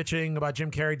people were bitching about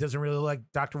Jim Carrey doesn't really like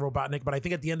Dr. Robotnik, but I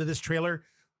think at the end of this trailer,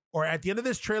 or they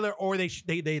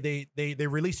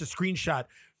released a screenshot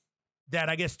that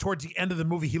I guess towards the end of the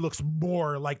movie he looks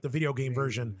more like the video game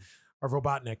version of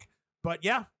Robotnik. But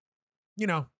yeah,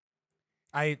 I'm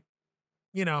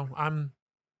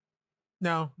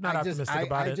not optimistic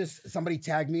about it. Somebody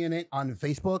tagged me in it on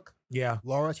Facebook. Yeah,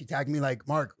 Laura, she tagged me like,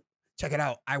 Mark, check it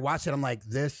out. I watched it. I'm like,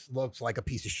 this looks like a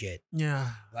piece of shit. Yeah,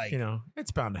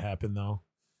 it's bound to happen though.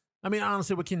 I mean,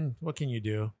 honestly, what can you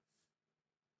do?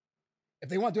 If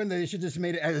they want to, they should just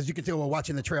made it. As you can tell, we're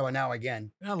watching the trailer now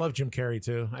again. I love Jim Carrey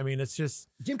too. I mean, it's just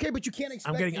Jim Carrey, but you can't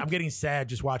expect. I'm getting sad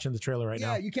just watching the trailer right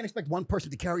now. Yeah, you can't expect one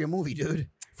person to carry a movie, dude.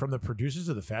 From the producers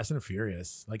of the Fast and the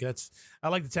Furious, I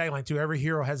like the tagline too. Every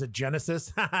hero has a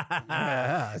genesis.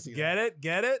 Yeah, get it?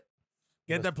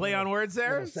 Get the play on words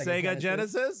there. Sega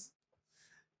Genesis.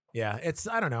 Yeah,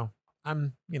 I don't know. I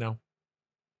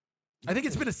think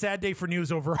it's been a sad day for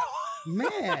news overall.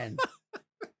 Man.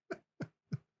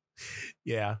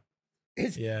 Yeah.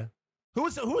 Who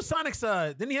was Sonic's?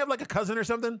 Didn't he have like a cousin or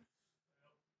something?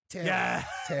 Tails. Yeah.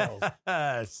 Tails.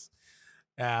 Yes.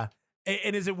 Yeah.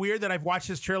 And is it weird that I've watched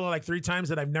this trailer like 3 times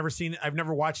that I've never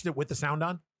watched it with the sound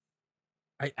on?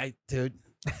 Dude.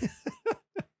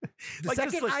 Like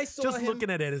I saw him, looking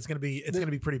at it, it's gonna be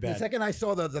pretty bad. The second I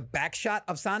saw the back shot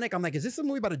of Sonic, I'm like, is this a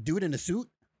movie about a dude in a suit?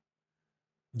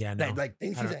 Yeah, no. There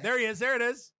he is. There it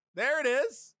is. There it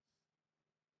is.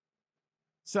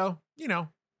 So,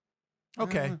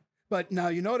 okay. But now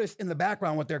you notice in the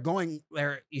background what they're going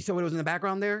there. You saw what was in the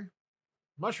background there?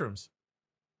 Mushrooms.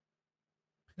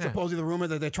 Yeah. Supposedly the rumor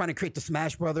that they're trying to create the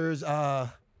Smash Brothers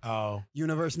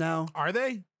universe now. Are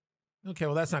they? Okay,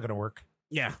 well that's not gonna work.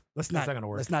 Yeah. That's not gonna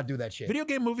work. Let's not do that shit. Video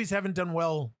game movies haven't done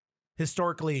well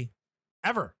historically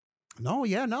ever. No,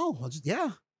 yeah, no. Yeah.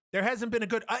 There hasn't been a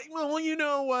good well, you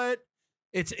know what?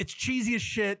 It's cheesy as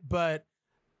shit, but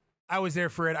I was there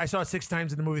for it. I saw it 6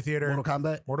 times in the movie theater.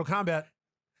 Mortal Kombat.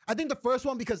 I think the first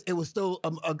one because it was still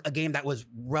a game that was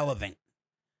relevant.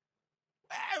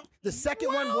 The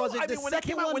second one wasn't. When they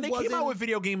came out with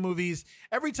video game movies,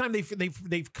 every time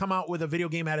they've come out with a video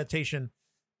game adaptation.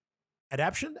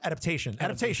 It's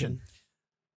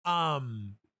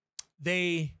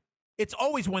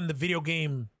always when the video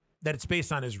game that it's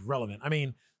based on is relevant. I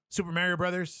mean, Super Mario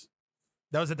Brothers.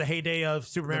 That was at the heyday of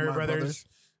Super Mario Brothers.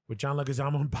 With John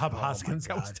Leguizamo and Bob Hoskins.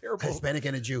 That was terrible. Hispanic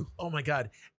and a Jew. Oh my God.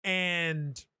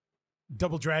 And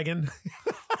Double Dragon.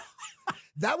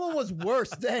 That one was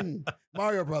worse than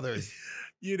Mario Brothers.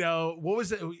 What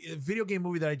was it? A video game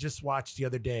movie that I just watched the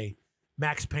other day?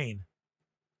 Max Payne.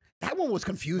 That one was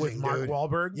confusing. With Mark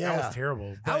Wahlberg. Yeah. That was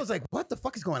terrible. I was like, what the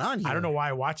fuck is going on here? I don't know why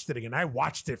I watched it again. I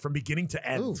watched it from beginning to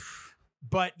end. Oof.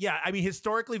 But yeah, I mean,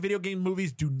 historically, video game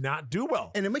movies do not do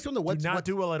well. And it makes me wonder what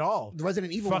do well at all. The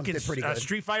Resident Evil ones did pretty good.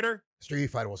 Street Fighter. Street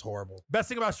Fighter was horrible. Best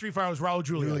thing about Street Fighter was Raul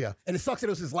Julia. And it sucks that it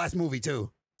was his last movie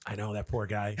too. I know, that poor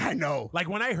guy. I know. Like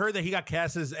when I heard that he got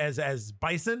cast as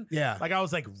Bison, yeah. Like I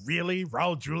was like, really,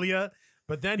 Raul Julia?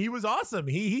 But then he was awesome.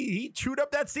 He chewed up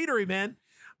that scenery, man.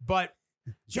 But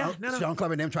Jean-Claude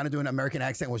Van Damme trying to do an American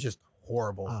accent was just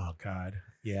horrible. Oh God,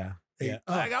 yeah. Yeah,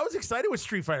 like, I was excited with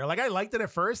Street Fighter. Like I liked it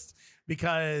at first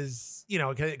because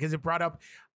it brought up.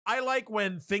 I like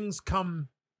when things come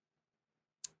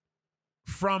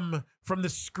from the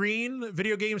screen,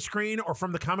 video game screen, or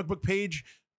from the comic book page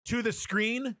to the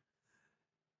screen.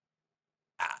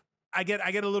 I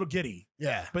get a little giddy.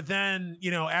 Yeah. But then,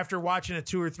 after watching it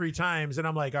 2 or 3 times, and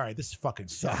I'm like, all right, this fucking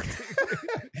sucked.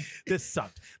 This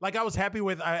sucked. Like I was happy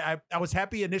with I was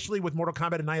happy initially with Mortal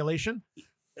Kombat Annihilation.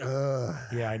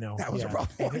 Yeah, I know. That was a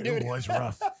rough one, dude. It was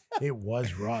rough. It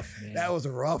was rough, man. That was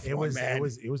a rough one, man.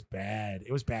 It was bad.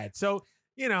 It was bad. So,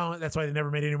 that's why they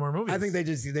never made any more movies. I think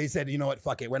they said, you know what,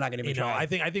 fuck it. We're not going to even try. I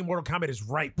think Mortal Kombat is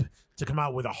ripe to come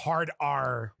out with a hard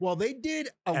R. Well, they did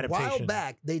a while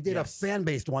back. They did a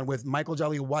fan-based one with Michael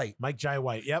Jolly White. Mike Jai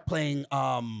White, yep. Playing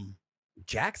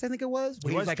Jax, I think it was.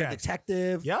 Where he was like Jax. A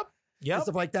detective. Yep. And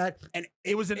stuff like that. And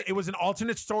it was an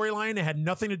alternate storyline. It had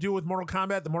nothing to do with Mortal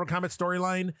Kombat. The Mortal Kombat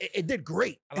storyline. It did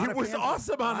great. It was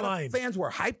awesome online. Fans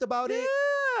were hyped about it.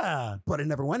 Yeah. But it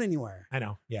never went anywhere. I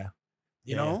know. Yeah.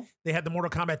 You know? They had the Mortal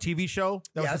Kombat TV show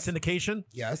that was in syndication.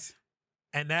 Yes.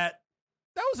 And that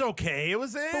That was okay. It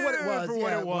was For what it was, For yeah,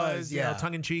 what it it was. was, You know, yeah.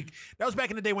 tongue in cheek. That was back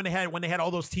in the day when they had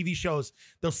all those TV shows,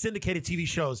 those syndicated TV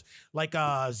shows like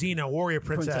Xena, Warrior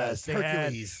Princess. They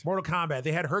Hercules. had Mortal Kombat.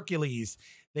 They had Hercules.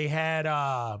 They had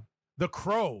The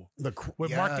Crow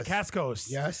with Mark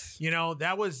Dacascos. Yes. You know,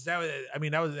 that was. I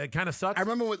mean, that kind of sucked. I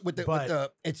remember with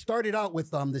the it started out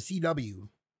with the CW.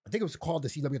 I think it was called the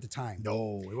CW at the time.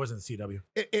 No, it wasn't the CW.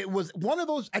 It was one of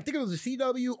those. I think it was the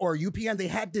CW or UPN. They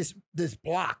had this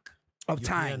block of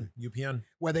time UPN.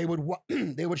 where they would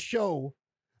they would show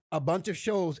a bunch of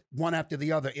shows one after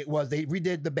the other. It was they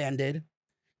redid the Bandit,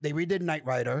 they redid Knight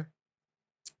Rider,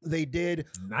 they did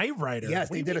Knight Rider. Yes,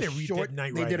 What do you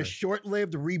mean they did a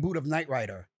short-lived reboot of Knight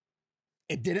Rider.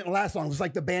 It didn't last long. It was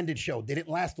like the Bandit show. Didn't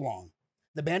last long.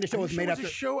 The Bandit show was made after a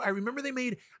show. I remember they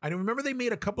made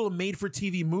a couple of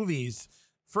made-for-TV movies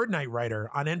for Knight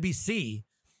Rider on NBC,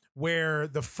 where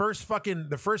the first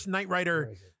Knight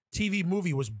Rider TV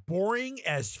movie was boring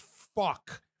as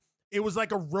fuck. It was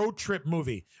like a road trip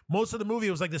movie. Most of the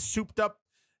movie was like this souped-up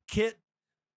kid.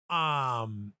 I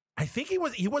think he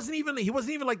wasn't even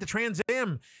like the Trans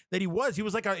Am that he was. I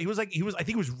think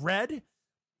he was red.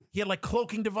 He had like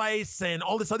cloaking device and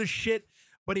all this other shit,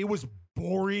 but it was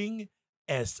boring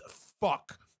as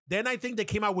fuck. Then I think they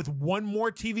came out with one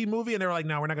more TV movie and they were like,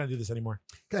 no, we're not going to do this anymore.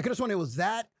 I could have sworn it was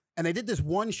that. And they did this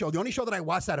one show. The only show that I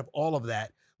watched out of all of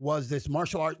that was this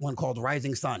martial art one called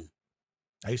Rising Sun.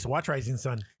 I used to watch Rising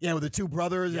Sun. Yeah, with the two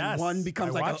brothers and one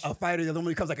becomes like a fighter, the other one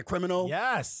becomes like a criminal.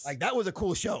 Yes. Like that was a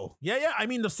cool show. Yeah. I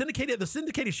mean, the syndicated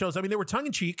shows, I mean, they were tongue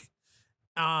in cheek.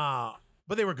 But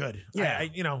they were good. Yeah.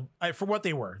 For what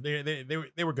they were.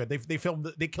 They were good. They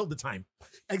killed the time.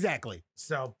 Exactly.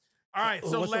 So all right,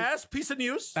 so last piece of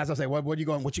news. As I say, what you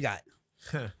going? What you got?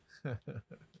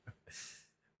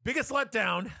 Biggest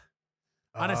letdown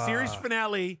on a series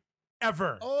finale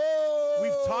ever. Oh,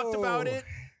 we've talked about it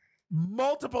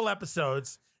multiple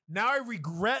episodes. Now I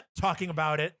regret talking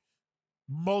about it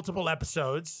multiple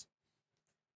episodes.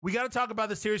 We got to talk about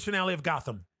the series finale of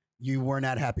Gotham. You were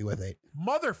not happy with it,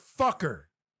 motherfucker.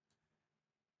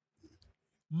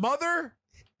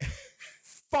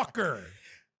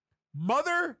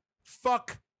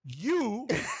 Fuck you,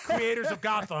 creators of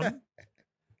Gotham,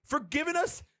 for giving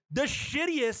us the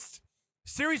shittiest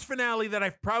series finale that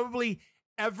I've probably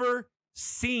ever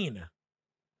seen.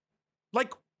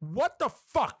 Like, what the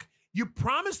fuck? You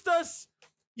promised us,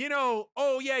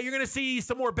 oh yeah, you're going to see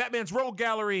some more Batman's Rogue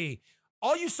Gallery.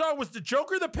 All you saw was the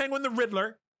Joker, the Penguin, the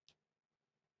Riddler.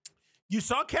 You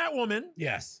saw Catwoman.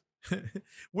 Yes.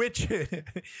 Which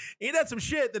ain't that some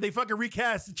shit that they fucking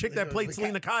recast the chick that played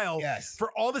Selena Kyle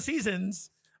for all the seasons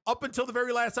up until the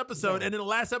very last episode. And in the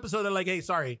last episode, they're like, hey,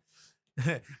 sorry.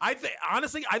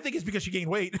 Honestly, I think it's because she gained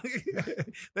weight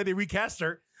that they recast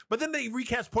her. But then they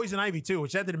recast Poison Ivy too,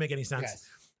 which that didn't make any sense. Yes.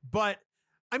 But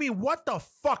I mean, what the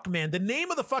fuck, man? The name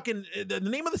of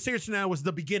the series now was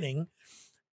The Beginning,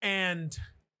 and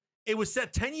it was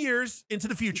set 10 years into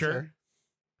the future. Sure.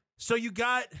 So you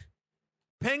got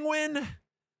Penguin,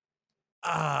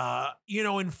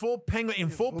 in full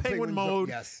penguin mode.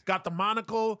 Yes. Got the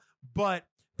monocle, but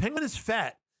Penguin is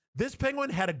fat. This Penguin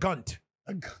had a gunt.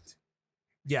 A gunt.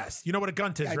 Yes, you know what a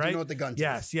gunt is, right? I do know what the gunt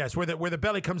is. Yes, where the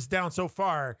belly comes down so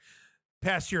far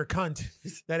past your cunt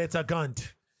that it's a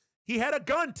gunt. He had a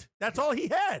gunt. That's all he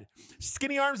had.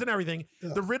 Skinny arms and everything.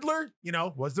 Ugh. The Riddler,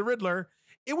 was the Riddler.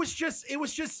 It was just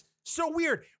so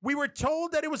weird. We were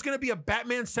told that it was going to be a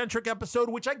Batman-centric episode,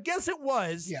 which I guess it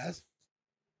was. Yes.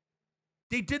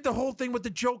 They did the whole thing with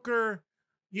the Joker.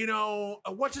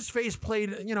 What's his face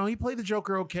played, he played the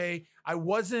Joker okay. I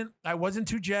wasn't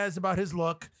too jazzed about his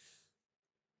look.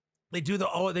 They did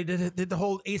the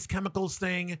whole Ace Chemicals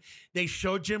thing. They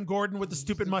showed Jim Gordon with the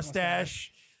stupid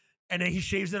mustache, and then he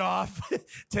shaves it off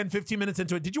 10, 15 minutes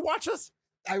into it. Did you watch this?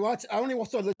 I only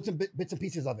saw bits and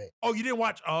pieces of it. Oh, you didn't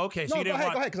watch? Oh, okay. So no, you didn't go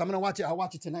ahead, watch. because I'm going to watch it. I'll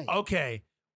watch it tonight. Okay.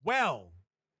 Well,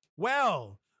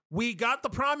 we got the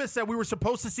promise that we were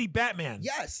supposed to see Batman.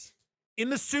 Yes. In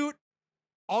the suit,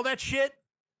 all that shit.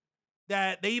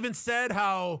 That they even said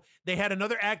how they had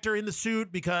another actor in the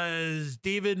suit because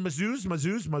David Mazouz,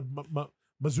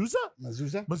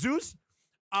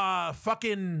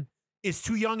 fucking is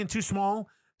too young and too small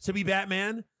to be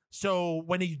Batman. So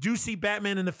when you do see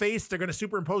Batman in the face, they're going to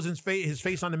superimpose his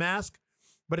face on the mask,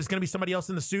 but it's going to be somebody else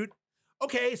in the suit.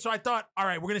 Okay, so I thought, all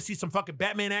right, we're going to see some fucking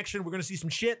Batman action. We're going to see some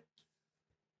shit.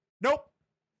 Nope.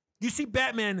 You see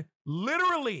Batman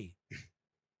literally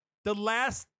the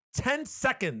last 10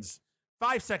 seconds,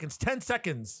 5 seconds, 10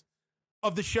 seconds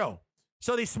of the show.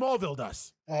 So they Smallville'd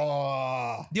us.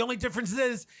 Oh. The only difference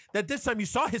is that this time you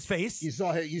saw his face. You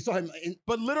saw him.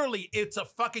 But literally, it's a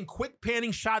fucking quick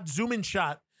panning shot, zoom in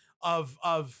shot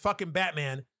of fucking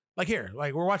Batman. Like here,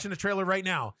 like we're watching the trailer right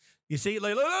now. You see,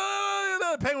 like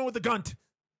the Penguin with the gunt,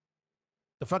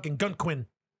 the fucking Gunt Quinn.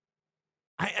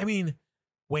 I mean,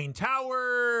 Wayne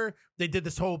Tower. They did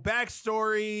this whole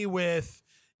backstory with,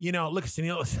 you know, look,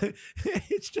 it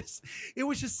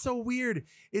was just so weird.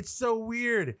 It's so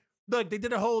weird. Look, they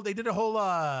did a whole.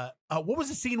 What was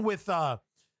the scene with the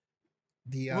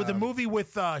movie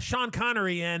with Sean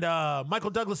Connery and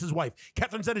Michael Douglas's wife,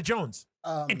 Catherine Zeta-Jones?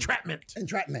 Entrapment.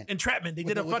 They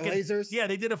did a fucking lasers. Yeah,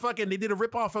 they did a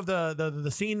ripoff of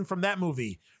the scene from that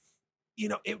movie. You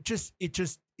know, it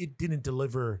didn't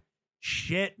deliver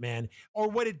shit, man. Or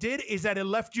what it did is that it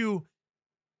left you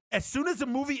as soon as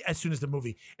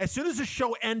the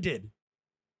show ended.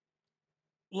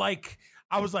 Like,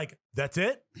 I was like, that's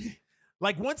it.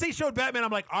 Like, once they showed Batman,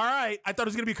 I'm like, all right. I thought it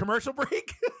was gonna be a commercial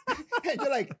break. And you're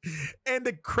like, and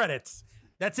the credits.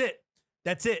 That's it.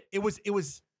 It wasn't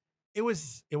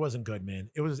good, man.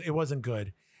 It wasn't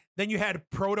good. Then you had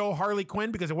proto Harley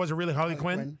Quinn, because it wasn't really Harley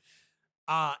Quinn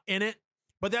in it.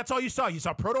 But that's all you saw. You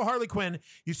saw proto Harley Quinn.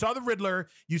 You saw the Riddler.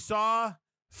 You saw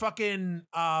fucking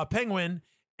Penguin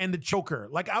and the Joker.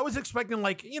 Like, I was expecting,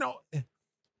 like, you know,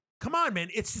 come on, man.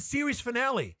 It's the series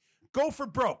finale. Go for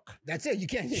broke. That's it. You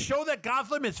can't show that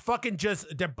Gotham is fucking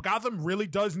that Gotham really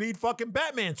does need fucking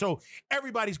Batman. So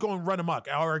everybody's going run amok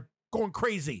or going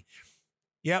crazy.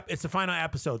 Yep, it's the final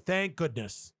episode. Thank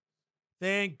goodness.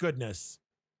 It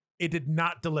did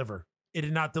not deliver. It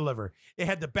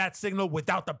had the bat signal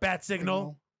without the bat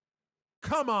signal.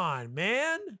 Come on,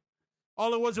 man.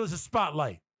 All it was a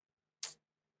spotlight.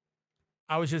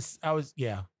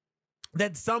 Yeah.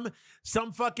 Then some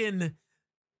fucking,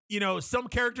 you know, some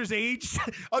characters aged,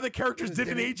 other characters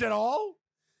didn't age at all.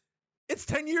 It's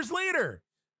 10 years later.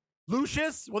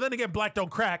 Lucius, well, then again, black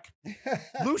don't crack.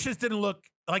 Lucius didn't look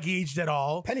like he aged at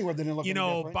all. Pennyworth didn't look. You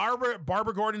know,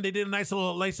 Barbara Gordon, they did a nice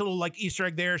little like Easter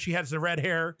egg there. She has the red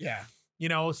hair. Yeah. You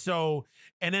know, so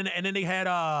and then they had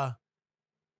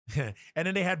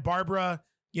Barbara,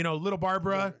 you know, little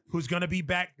Barbara, who's gonna be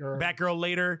Batgirl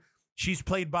later. She's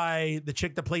played by the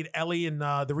chick that played Ellie in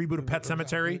the reboot of Pet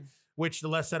Sematary, which the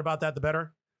less said about that, the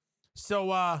better.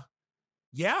 So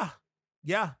yeah.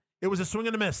 It was a swing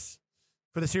and a miss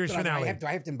for the series finale. Do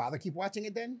I have to bother keep watching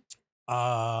it then?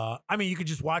 I mean, you could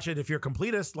just watch it if you're a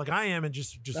completist like I am and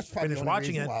just finish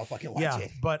watching it. I'll fucking watch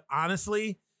it. But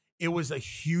honestly, it was a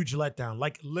huge letdown.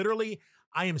 Like, literally,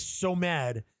 I am so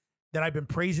mad that I've been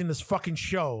praising this fucking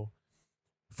show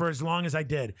for as long as I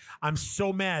did. I'm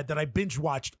so mad that I binge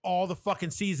watched all the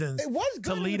fucking seasons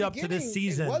to lead up to this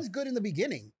season. It was good in the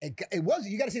beginning. It was.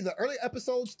 You got to see the early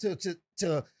episodes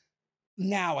to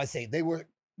now. I say they were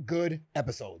good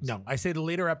episodes. No, I say the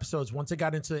later episodes, once it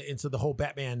got into the whole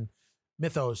Batman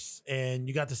mythos and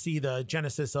you got to see the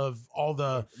genesis of all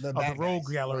the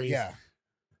rogue galleries. Yeah.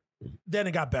 Then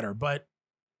it got better, but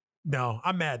no,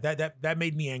 I'm mad. That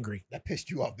made me angry. That pissed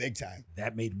you off big time.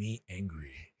 That made me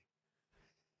angry.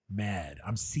 Mad.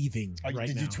 I'm seething right now.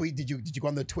 Did you tweet? Did you go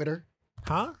on the Twitter?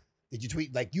 Huh? Did you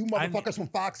tweet like, you motherfuckers from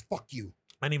Fox, fuck you?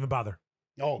 I didn't even bother.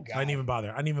 Oh God. I didn't even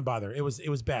bother. It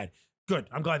was bad. Good.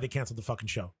 I'm glad they canceled the fucking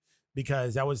show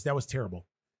because that was terrible.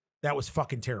 That was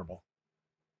fucking terrible.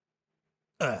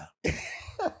 I'm just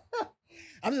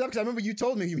because I remember you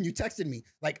told me when you texted me,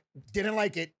 like, didn't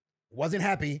like it, wasn't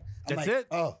happy. That's it.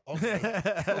 Oh, okay.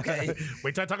 Okay.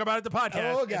 Wait till I talk about it at the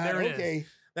podcast. Oh, God. There it okay. is.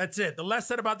 That's it. The less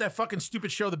said about that fucking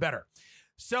stupid show, the better.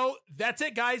 So that's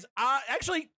it, guys.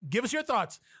 Actually, give us your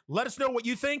thoughts. Let us know what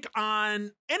you think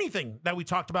on anything that we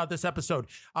talked about this episode.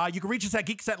 You can reach us at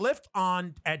geeksatlift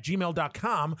at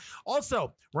gmail.com.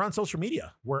 Also, we're on social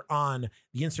media. We're on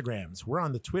the Instagrams. We're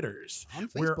on the Twitters. On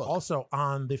Facebook. We're also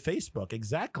on the Facebook.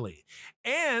 Exactly.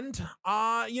 And,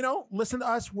 listen to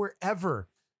us wherever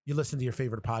you listen to your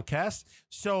favorite podcast.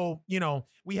 So, I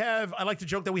like to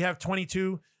joke that we have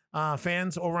 22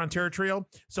 fans over on Territorial.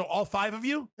 So all 5 of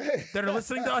you that are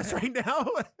listening to us right now,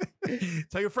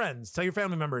 tell your friends, tell your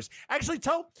family members. Actually,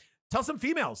 tell some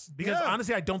females because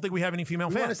honestly, I don't think we have any female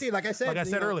fans. Want to see, like I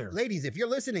said earlier, ladies, if you're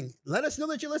listening, let us know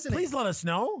that you're listening. Please let us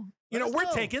know. We're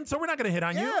taken, so we're not going to hit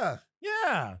on you.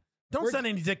 Yeah. Don't send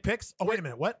any dick pics. Oh, wait a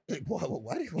minute. What?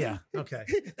 What? Yeah. Okay.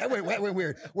 That went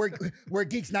weird. We're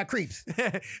geeks, not creeps.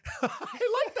 I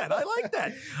like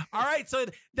that. All right. So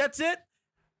that's it.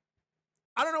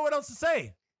 I don't know what else to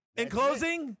say. In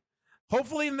closing,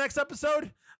 hopefully in the next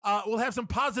episode, we'll have some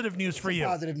positive news for you.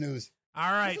 Positive news. All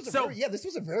right. This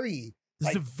was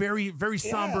a very very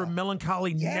somber,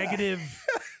 melancholy, negative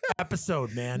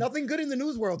episode, man. Nothing good in the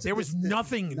news world. There was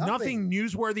nothing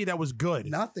newsworthy that was good.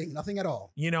 Nothing at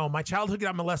all. My childhood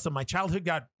got molested. My childhood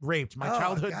got raped. My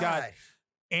childhood got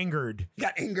angered.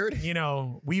 Got angered. You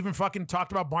know, we even fucking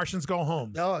talked about Martians Go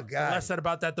Home. Oh, The God. less said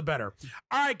about that, the better.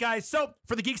 All right, guys. So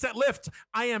for the Geeks That Lift,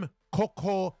 I am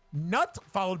Coco Nut,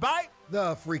 followed by...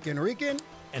 The freaking Rican.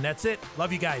 And that's it.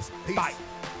 Love you guys. Peace. Bye.